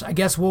 gosh, I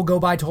guess we'll go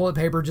buy toilet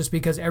paper just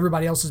because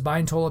everybody else is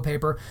buying toilet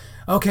paper.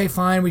 Okay,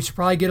 fine, we should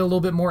probably get a little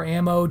bit more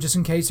ammo just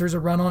in case there's a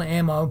run on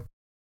ammo.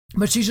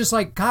 But she's just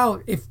like,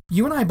 Kyle, if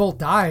you and I both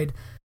died,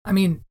 I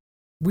mean,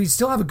 we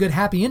still have a good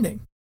happy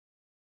ending.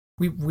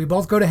 We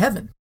both go to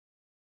heaven.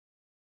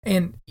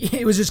 And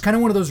it was just kind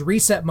of one of those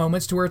reset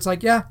moments to where it's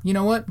like, yeah, you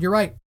know what, you're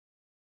right.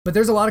 But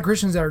there's a lot of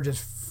Christians that are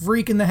just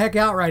freaking the heck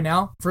out right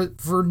now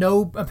for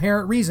no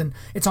apparent reason.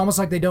 It's almost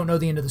like they don't know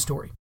the end of the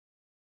story.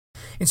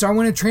 And so I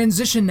want to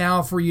transition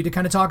now for you to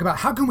kind of talk about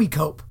how can we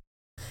cope?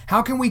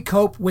 How can we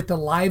cope with the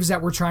lives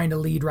that we're trying to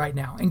lead right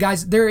now? And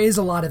guys, there is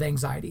a lot of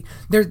anxiety.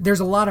 There's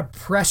a lot of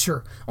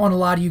pressure on a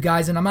lot of you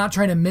guys, and I'm not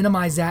trying to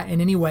minimize that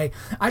in any way.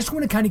 I just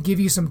want to kind of give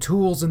you some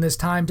tools in this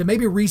time to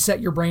maybe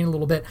reset your brain a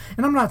little bit.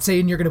 And I'm not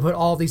saying you're going to put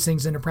all these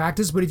things into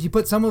practice, but if you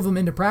put some of them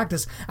into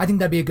practice, I think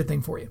that'd be a good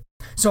thing for you.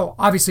 So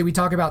obviously we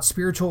talk about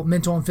spiritual,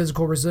 mental, and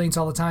physical resilience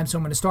all the time. So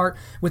I'm going to start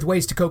with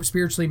ways to cope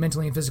spiritually,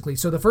 mentally, and physically.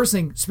 So the first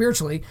thing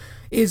spiritually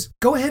is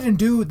go ahead and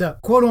do the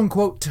quote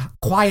unquote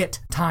quiet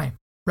time,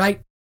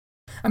 right?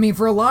 I mean,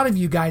 for a lot of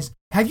you guys,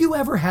 have you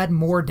ever had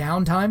more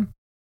downtime?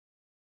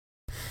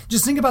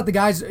 Just think about the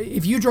guys,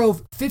 if you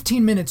drove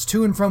 15 minutes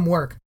to and from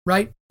work,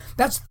 right?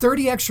 That's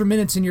 30 extra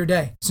minutes in your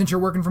day since you're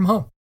working from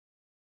home.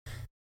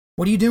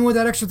 What are you doing with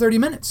that extra 30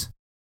 minutes?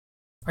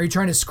 Are you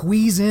trying to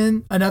squeeze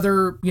in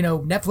another,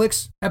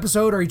 Netflix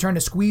episode? Are you trying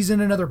to squeeze in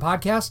another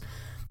podcast?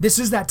 This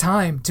is that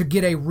time to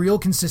get a real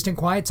consistent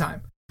quiet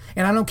time.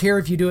 And I don't care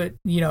if you do it,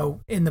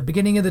 in the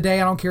beginning of the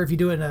day. I don't care if you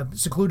do it in a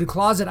secluded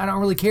closet. I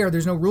don't really care.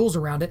 There's no rules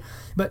around it,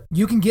 but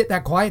you can get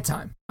that quiet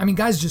time. I mean,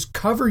 guys, just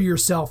cover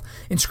yourself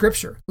in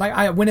scripture. Like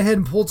I went ahead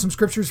and pulled some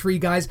scriptures for you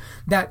guys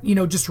that,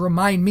 just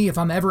remind me if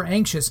I'm ever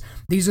anxious,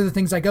 these are the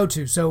things I go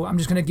to. So I'm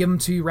just going to give them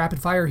to you rapid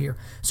fire here.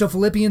 So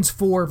Philippians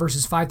 4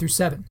 verses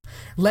 5-7,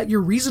 let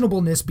your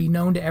reasonableness be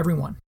known to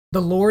everyone.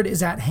 The Lord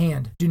is at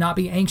hand. Do not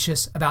be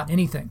anxious about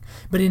anything,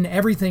 but in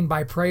everything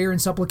by prayer and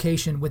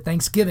supplication with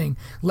thanksgiving,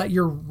 let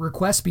your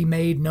requests be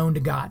made known to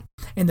God.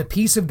 And the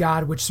peace of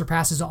God, which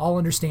surpasses all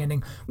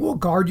understanding, will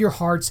guard your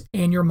hearts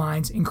and your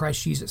minds in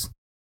Christ Jesus.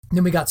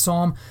 Then we got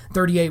Psalm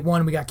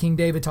 38:1. We got King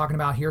David talking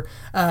about here.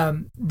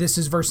 This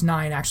is verse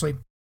 9, actually.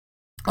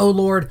 O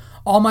Lord,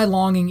 all my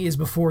longing is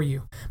before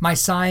you. My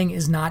sighing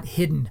is not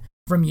hidden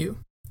from you.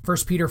 1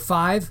 Peter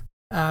 5,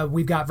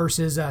 We've got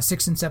verses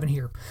 6 and 7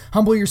 here.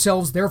 Humble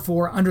yourselves,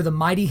 therefore, under the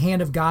mighty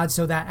hand of God,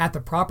 so that at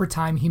the proper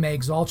time he may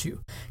exalt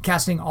you,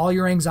 casting all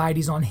your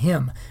anxieties on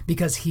him,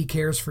 because he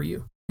cares for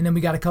you. And then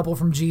we got a couple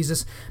from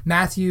Jesus,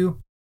 Matthew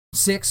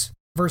 6,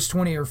 verse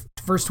 20 or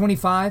verse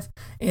 25.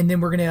 And then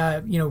we're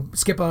going to,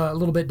 skip a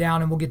little bit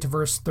down and we'll get to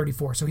verse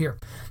 34. So here,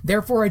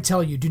 therefore I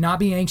tell you, do not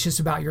be anxious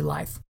about your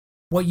life,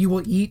 what you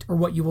will eat or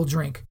what you will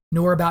drink,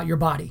 nor about your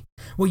body,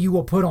 what you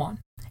will put on.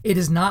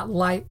 Is not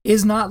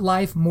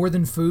life more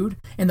than food,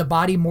 and the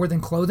body more than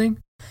clothing?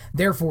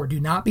 Therefore, do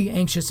not be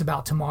anxious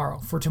about tomorrow,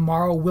 for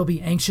tomorrow will be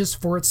anxious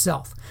for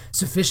itself.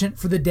 Sufficient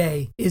for the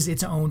day is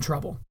its own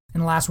trouble.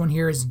 And the last one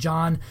here is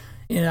John.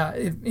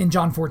 In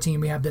John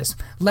 14, we have this: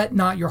 let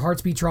not your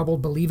hearts be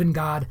troubled. Believe in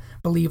God.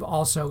 Believe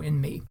also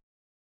in me.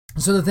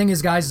 So the thing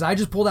is, guys, is I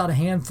just pulled out a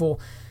handful.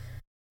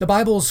 The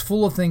Bible is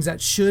full of things that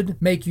should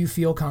make you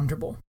feel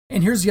comfortable.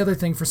 And here's the other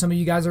thing for some of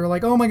you guys that are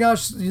like, oh my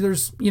gosh,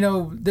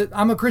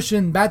 I'm a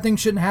Christian, bad things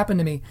shouldn't happen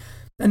to me.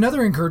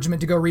 Another encouragement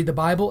to go read the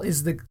Bible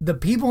is the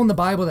people in the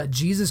Bible that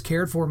Jesus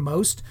cared for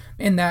most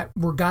and that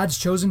were God's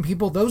chosen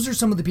people. Those are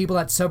some of the people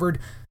that suffered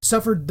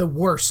the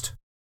worst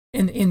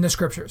in the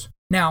scriptures.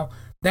 Now,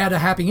 they had a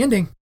happy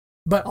ending,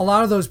 but a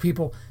lot of those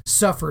people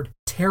suffered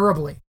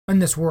terribly in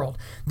this world.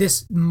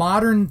 This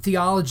modern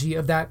theology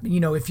of that,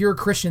 if you're a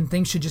Christian,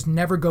 things should just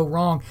never go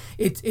wrong.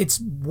 It's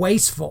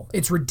wasteful.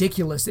 It's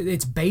ridiculous.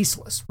 It's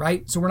baseless,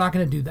 right? So we're not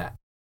going to do that.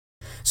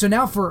 So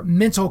now for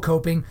mental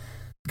coping,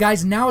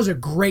 guys, now is a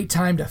great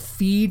time to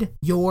feed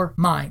your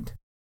mind.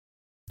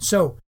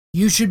 So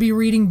you should be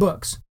reading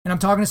books. And I'm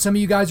talking to some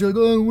of you guys who are like,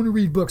 oh, I want to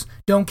read books.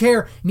 Don't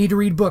care. You need to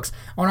read books.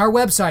 On our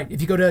website,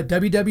 if you go to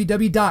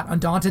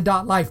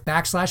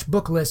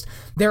www.undaunted.life/book list,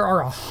 there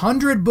are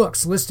 100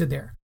 books listed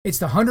there. It's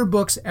the 100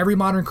 books every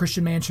modern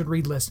Christian man should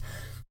read list.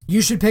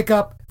 You should pick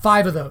up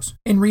 5 of those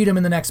and read them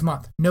in the next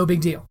month. No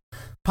big deal.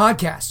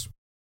 Podcasts.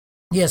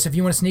 Yes, if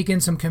you want to sneak in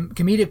some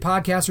comedic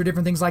podcasts or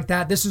different things like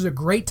that, this is a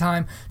great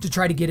time to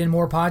try to get in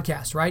more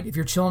podcasts, right? If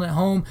you're chilling at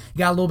home, you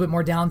got a little bit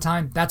more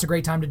downtime, that's a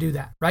great time to do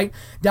that, right?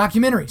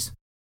 Documentaries.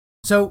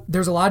 So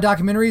there's a lot of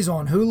documentaries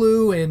on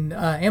Hulu and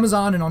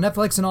Amazon and on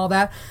Netflix and all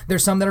that.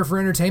 There's some that are for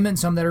entertainment and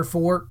some that are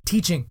for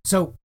teaching.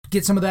 So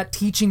get some of that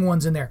teaching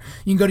ones in there.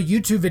 You can go to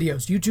YouTube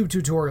videos, YouTube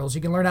tutorials.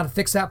 You can learn how to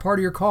fix that part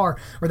of your car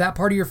or that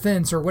part of your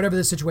fence or whatever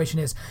the situation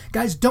is.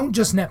 Guys, don't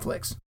just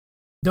Netflix.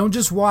 Don't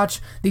just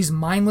watch these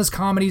mindless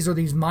comedies or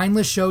these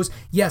mindless shows.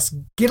 Yes,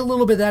 get a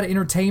little bit of that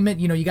entertainment.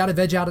 You got to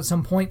veg out at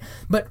some point.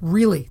 But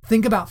really,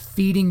 think about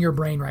feeding your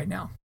brain right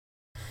now.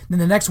 Then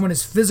the next one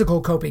is physical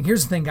coping.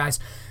 Here's the thing, guys.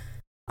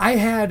 I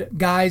had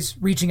guys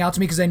reaching out to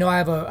me because they know I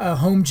have a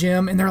home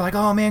gym. And they're like,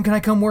 oh, man, can I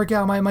come work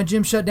out? My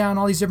gym shut down,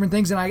 all these different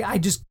things. And I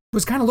just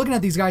was kind of looking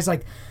at these guys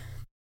like,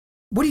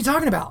 what are you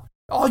talking about?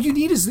 All you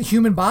need is the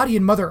human body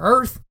and Mother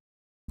Earth.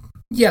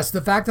 Yes,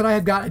 the fact that I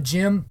have got a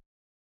gym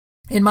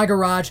in my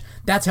garage,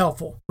 that's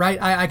helpful, right?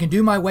 I can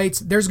do my weights.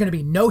 There's going to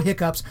be no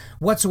hiccups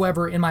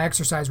whatsoever in my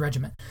exercise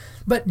regimen.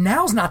 But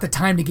now's not the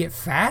time to get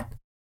fat.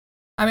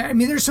 I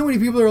mean, there's so many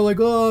people that are like,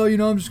 oh,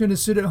 I'm just going to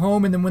sit at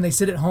home. And then when they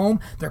sit at home,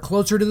 they're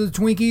closer to the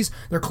Twinkies.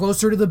 They're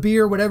closer to the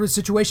beer, whatever the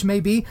situation may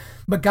be.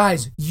 But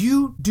guys,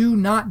 you do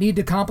not need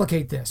to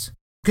complicate this.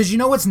 Because you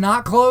know what's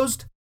not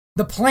closed?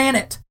 The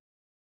planet.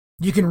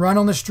 You can run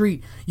on the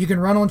street. You can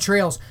run on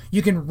trails.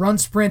 You can run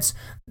sprints.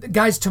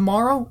 Guys,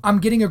 tomorrow I'm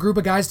getting a group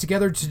of guys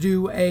together to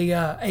do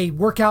a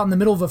workout in the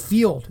middle of a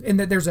field. And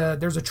there's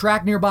a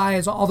track nearby,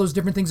 as all those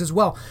different things as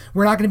well.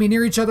 We're not going to be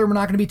near each other. We're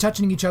not going to be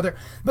touching each other.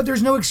 But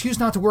there's no excuse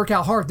not to work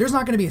out hard. There's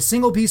not going to be a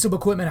single piece of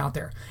equipment out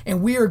there.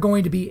 And we are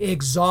going to be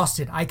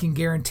exhausted. I can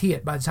guarantee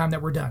it by the time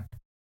that we're done.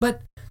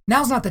 But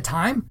now's not the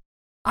time.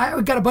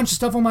 I got a bunch of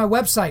stuff on my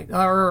website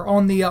or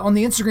on the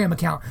Instagram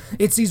account.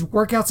 It's these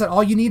workouts that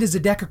all you need is a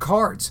deck of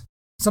cards.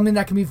 Something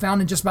that can be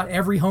found in just about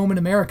every home in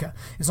America.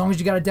 As long as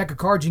you got a deck of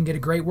cards, you can get a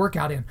great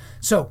workout in.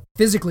 So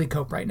physically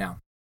cope right now.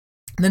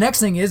 The next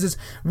thing is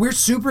we're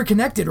super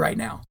connected right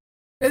now.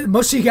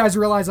 Most of you guys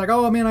realize like,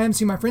 oh man, I haven't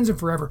seen my friends in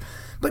forever.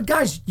 But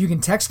guys, you can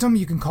text them,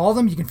 you can call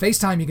them, you can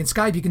FaceTime, you can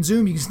Skype, you can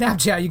Zoom, you can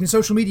Snapchat, you can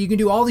social media, you can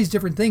do all these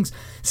different things.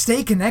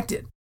 Stay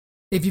connected.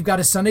 If you've got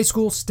a Sunday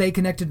school, stay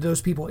connected to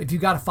those people. If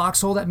you've got a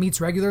foxhole that meets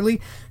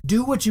regularly,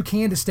 do what you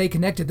can to stay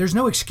connected. There's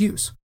no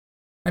excuse.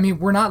 I mean,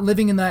 we're not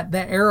living in that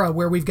era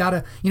where we've got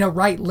to,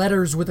 write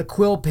letters with a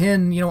quill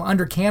pen,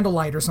 under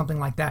candlelight or something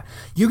like that.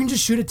 You can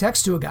just shoot a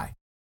text to a guy.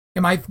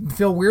 It might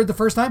feel weird the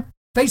first time.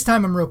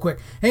 FaceTime him real quick.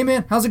 Hey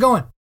man, how's it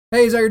going?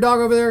 Hey, is that your dog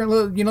over there?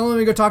 Let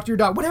me go talk to your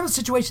dog. Whatever the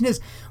situation is,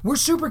 we're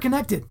super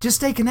connected. Just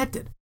stay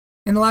connected.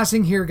 And the last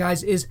thing here,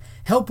 guys, is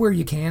help where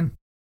you can.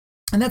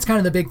 And that's kind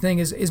of the big thing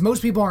is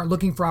most people aren't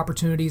looking for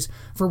opportunities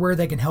for where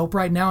they can help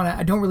right now. And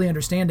I don't really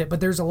understand it, but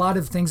there's a lot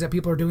of things that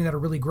people are doing that are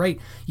really great.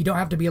 You don't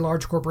have to be a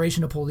large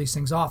corporation to pull these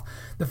things off.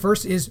 The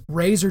first is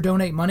raise or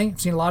donate money.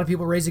 I've seen a lot of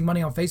people raising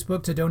money on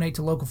Facebook to donate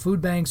to local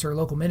food banks or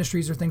local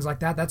ministries or things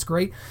like that. That's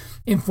great.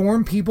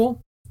 Inform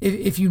people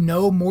if you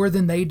know more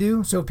than they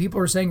do. So if people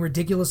are saying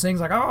ridiculous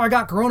things like, oh, I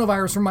got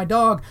coronavirus from my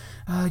dog.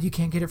 You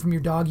can't get it from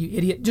your dog, you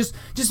idiot.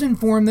 Just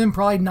inform them,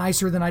 probably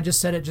nicer than I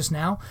just said it just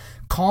now.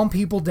 Calm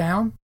people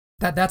down.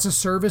 That's a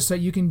service that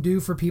you can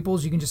do for people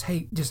is you can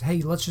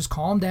hey, let's just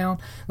calm down.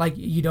 Like,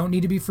 you don't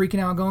need to be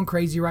freaking out, going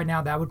crazy right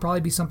now. That would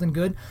probably be something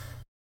good.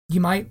 You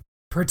might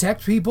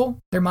protect people.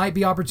 There might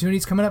be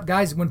opportunities coming up.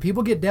 Guys, when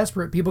people get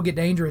desperate, people get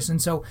dangerous.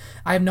 And so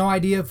I have no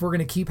idea if we're going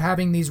to keep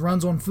having these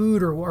runs on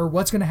food or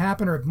what's going to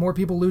happen, or if more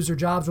people lose their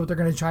jobs, what they're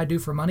going to try to do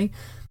for money.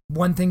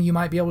 One thing you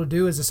might be able to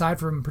do is, aside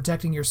from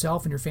protecting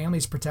yourself and your family,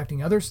 is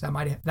protecting others. That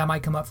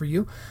might come up for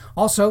you.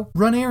 Also,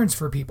 run errands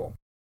for people.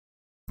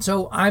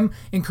 So I'm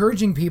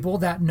encouraging people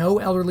that know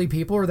elderly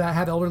people or that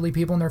have elderly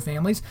people in their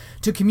families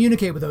to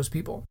communicate with those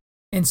people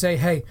and say,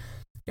 hey,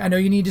 I know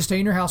you need to stay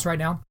in your house right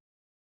now.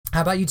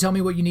 How about you tell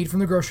me what you need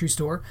from the grocery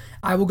store?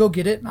 I will go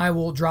get it. I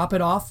will drop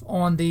it off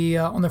on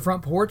the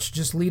front porch.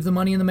 Just leave the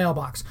money in the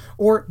mailbox.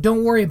 Or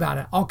don't worry about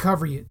it. I'll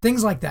cover you.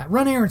 Things like that.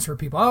 Run errands for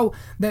people. Oh,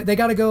 they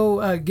got to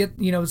go get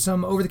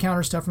some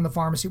over-the-counter stuff from the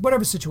pharmacy,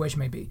 whatever the situation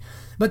may be.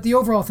 But the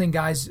overall thing,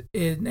 guys,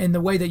 in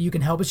the way that you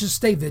can help is just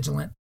stay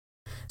vigilant.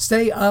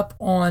 Stay up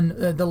on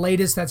the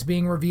latest that's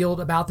being revealed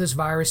about this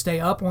virus. Stay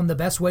up on the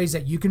best ways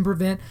that you can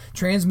prevent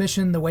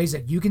transmission, the ways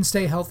that you can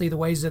stay healthy, the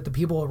ways that the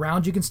people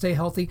around you can stay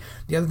healthy.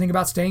 The other thing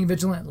about staying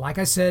vigilant, like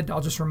I said,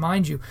 I'll just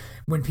remind you,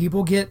 when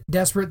people get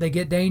desperate, they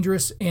get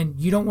dangerous, and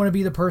you don't want to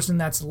be the person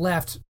that's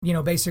left,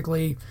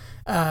 basically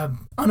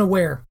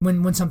unaware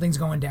when something's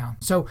going down.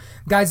 So,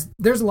 guys,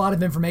 there's a lot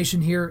of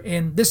information here,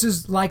 and this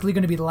is likely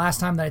going to be the last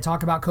time that I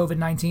talk about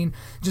COVID-19,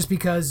 just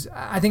because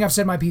I think I've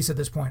said my piece at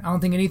this point. I don't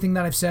think anything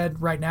that I've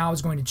said right now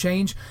is going to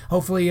change.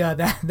 Hopefully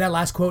that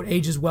last quote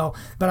ages well,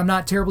 but I'm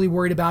not terribly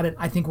worried about it.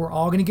 I think we're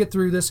all going to get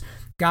through this.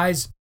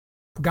 Guys,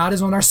 God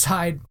is on our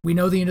side. We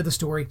know the end of the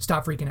story.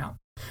 Stop freaking out.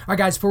 All right,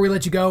 guys, before we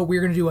let you go, we're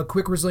going to do a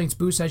quick resilience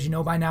boost. As you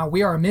know by now,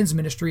 we are a men's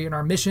ministry, and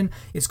our mission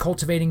is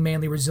cultivating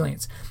manly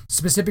resilience.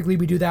 Specifically,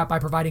 we do that by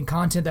providing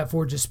content that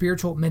forges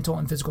spiritual, mental,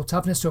 and physical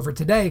toughness. So for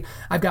today,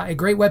 I've got a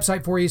great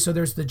website for you. So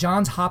there's the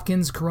Johns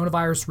Hopkins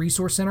Coronavirus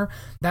Resource Center.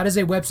 That is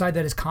a website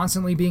that is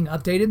constantly being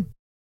updated.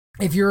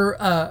 If you're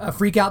a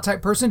freak out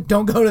type person,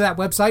 don't go to that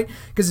website,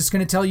 because it's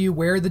going to tell you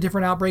where the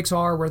different outbreaks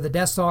are, where the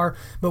deaths are,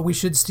 but we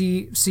should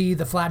see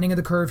the flattening of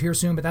the curve here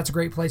soon, but that's a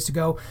great place to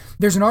go.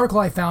 There's an article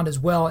I found as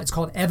well. It's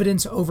called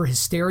Evidence Over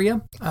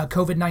Hysteria,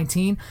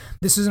 COVID-19.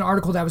 This is an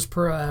article that was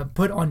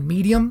put on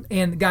Medium,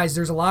 and guys,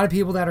 there's a lot of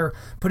people that are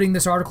putting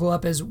this article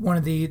up as one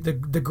of the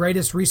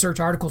greatest research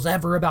articles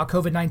ever about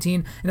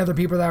COVID-19, and other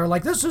people that are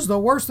like, this is the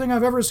worst thing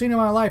I've ever seen in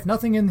my life.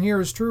 Nothing in here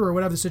is true, or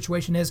whatever the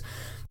situation is.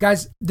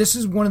 Guys, this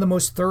is one of the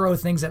most thorough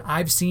things that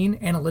I've seen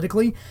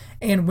analytically.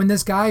 And when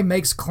this guy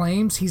makes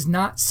claims, he's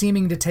not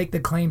seeming to take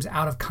the claims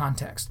out of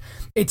context.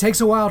 It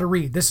takes a while to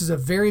read. This is a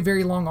very,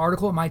 very long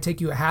article. It might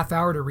take you a half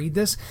hour to read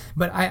this,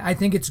 but I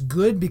think it's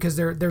good because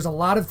there's a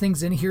lot of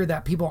things in here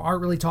that people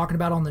aren't really talking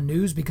about on the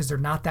news because they're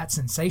not that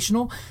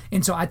sensational.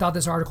 And so I thought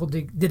this article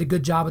did a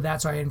good job of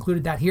that, so I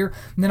included that here.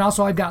 And then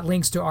also I've got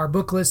links to our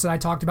book list that I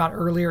talked about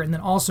earlier, and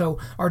then also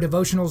our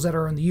devotionals that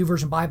are in the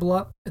YouVersion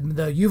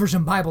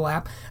Bible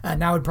app.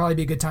 Now would probably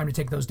be a good time to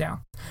take those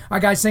down. All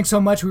right, guys, thanks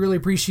so much. We really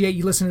appreciate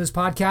you listening to this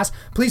podcast.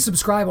 Please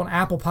subscribe on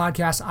Apple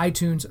Podcasts,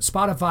 iTunes,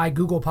 Spotify,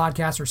 Google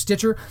Podcasts, or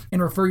Stitcher,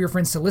 and refer your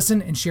friends to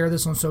listen and share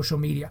this on social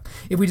media.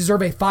 If we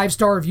deserve a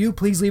 5-star review,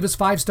 please leave us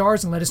 5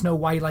 stars and let us know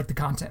why you like the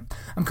content.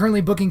 I'm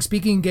currently booking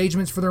speaking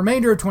engagements for the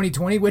remainder of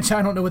 2020, which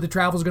I don't know what the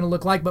travel is going to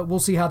look like, but we'll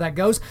see how that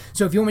goes.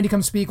 So if you want me to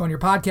come speak on your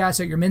podcast,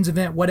 at your men's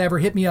event, whatever,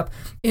 hit me up,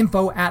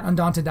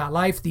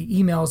 info@undaunted.life. The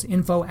email is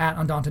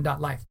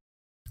info@undaunted.life.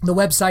 The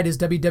website is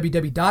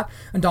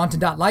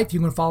www.undaunted.life. You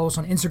can follow us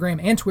on Instagram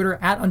and Twitter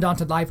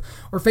 @UndauntedLife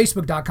or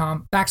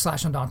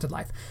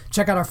Facebook.com/UndauntedLife.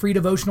 Check out our free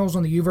devotionals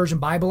on the YouVersion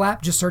Bible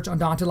app. Just search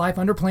Undaunted Life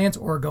under plans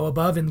or go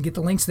above and get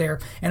the links there.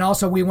 And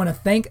also, we want to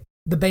thank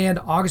the band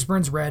August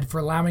Burns Red for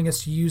allowing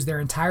us to use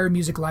their entire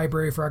music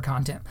library for our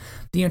content.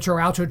 The intro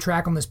outro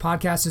track on this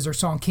podcast is their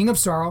song King of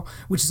Sorrow,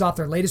 which is off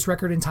their latest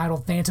record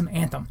entitled Phantom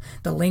Anthem.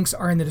 The links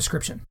are in the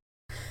description.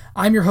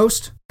 I'm your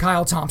host,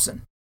 Kyle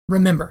Thompson.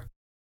 Remember,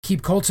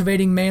 keep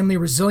cultivating manly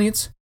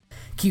resilience,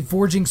 keep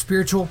forging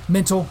spiritual,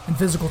 mental, and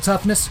physical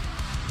toughness,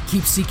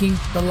 keep seeking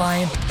the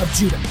Lion of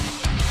Judah.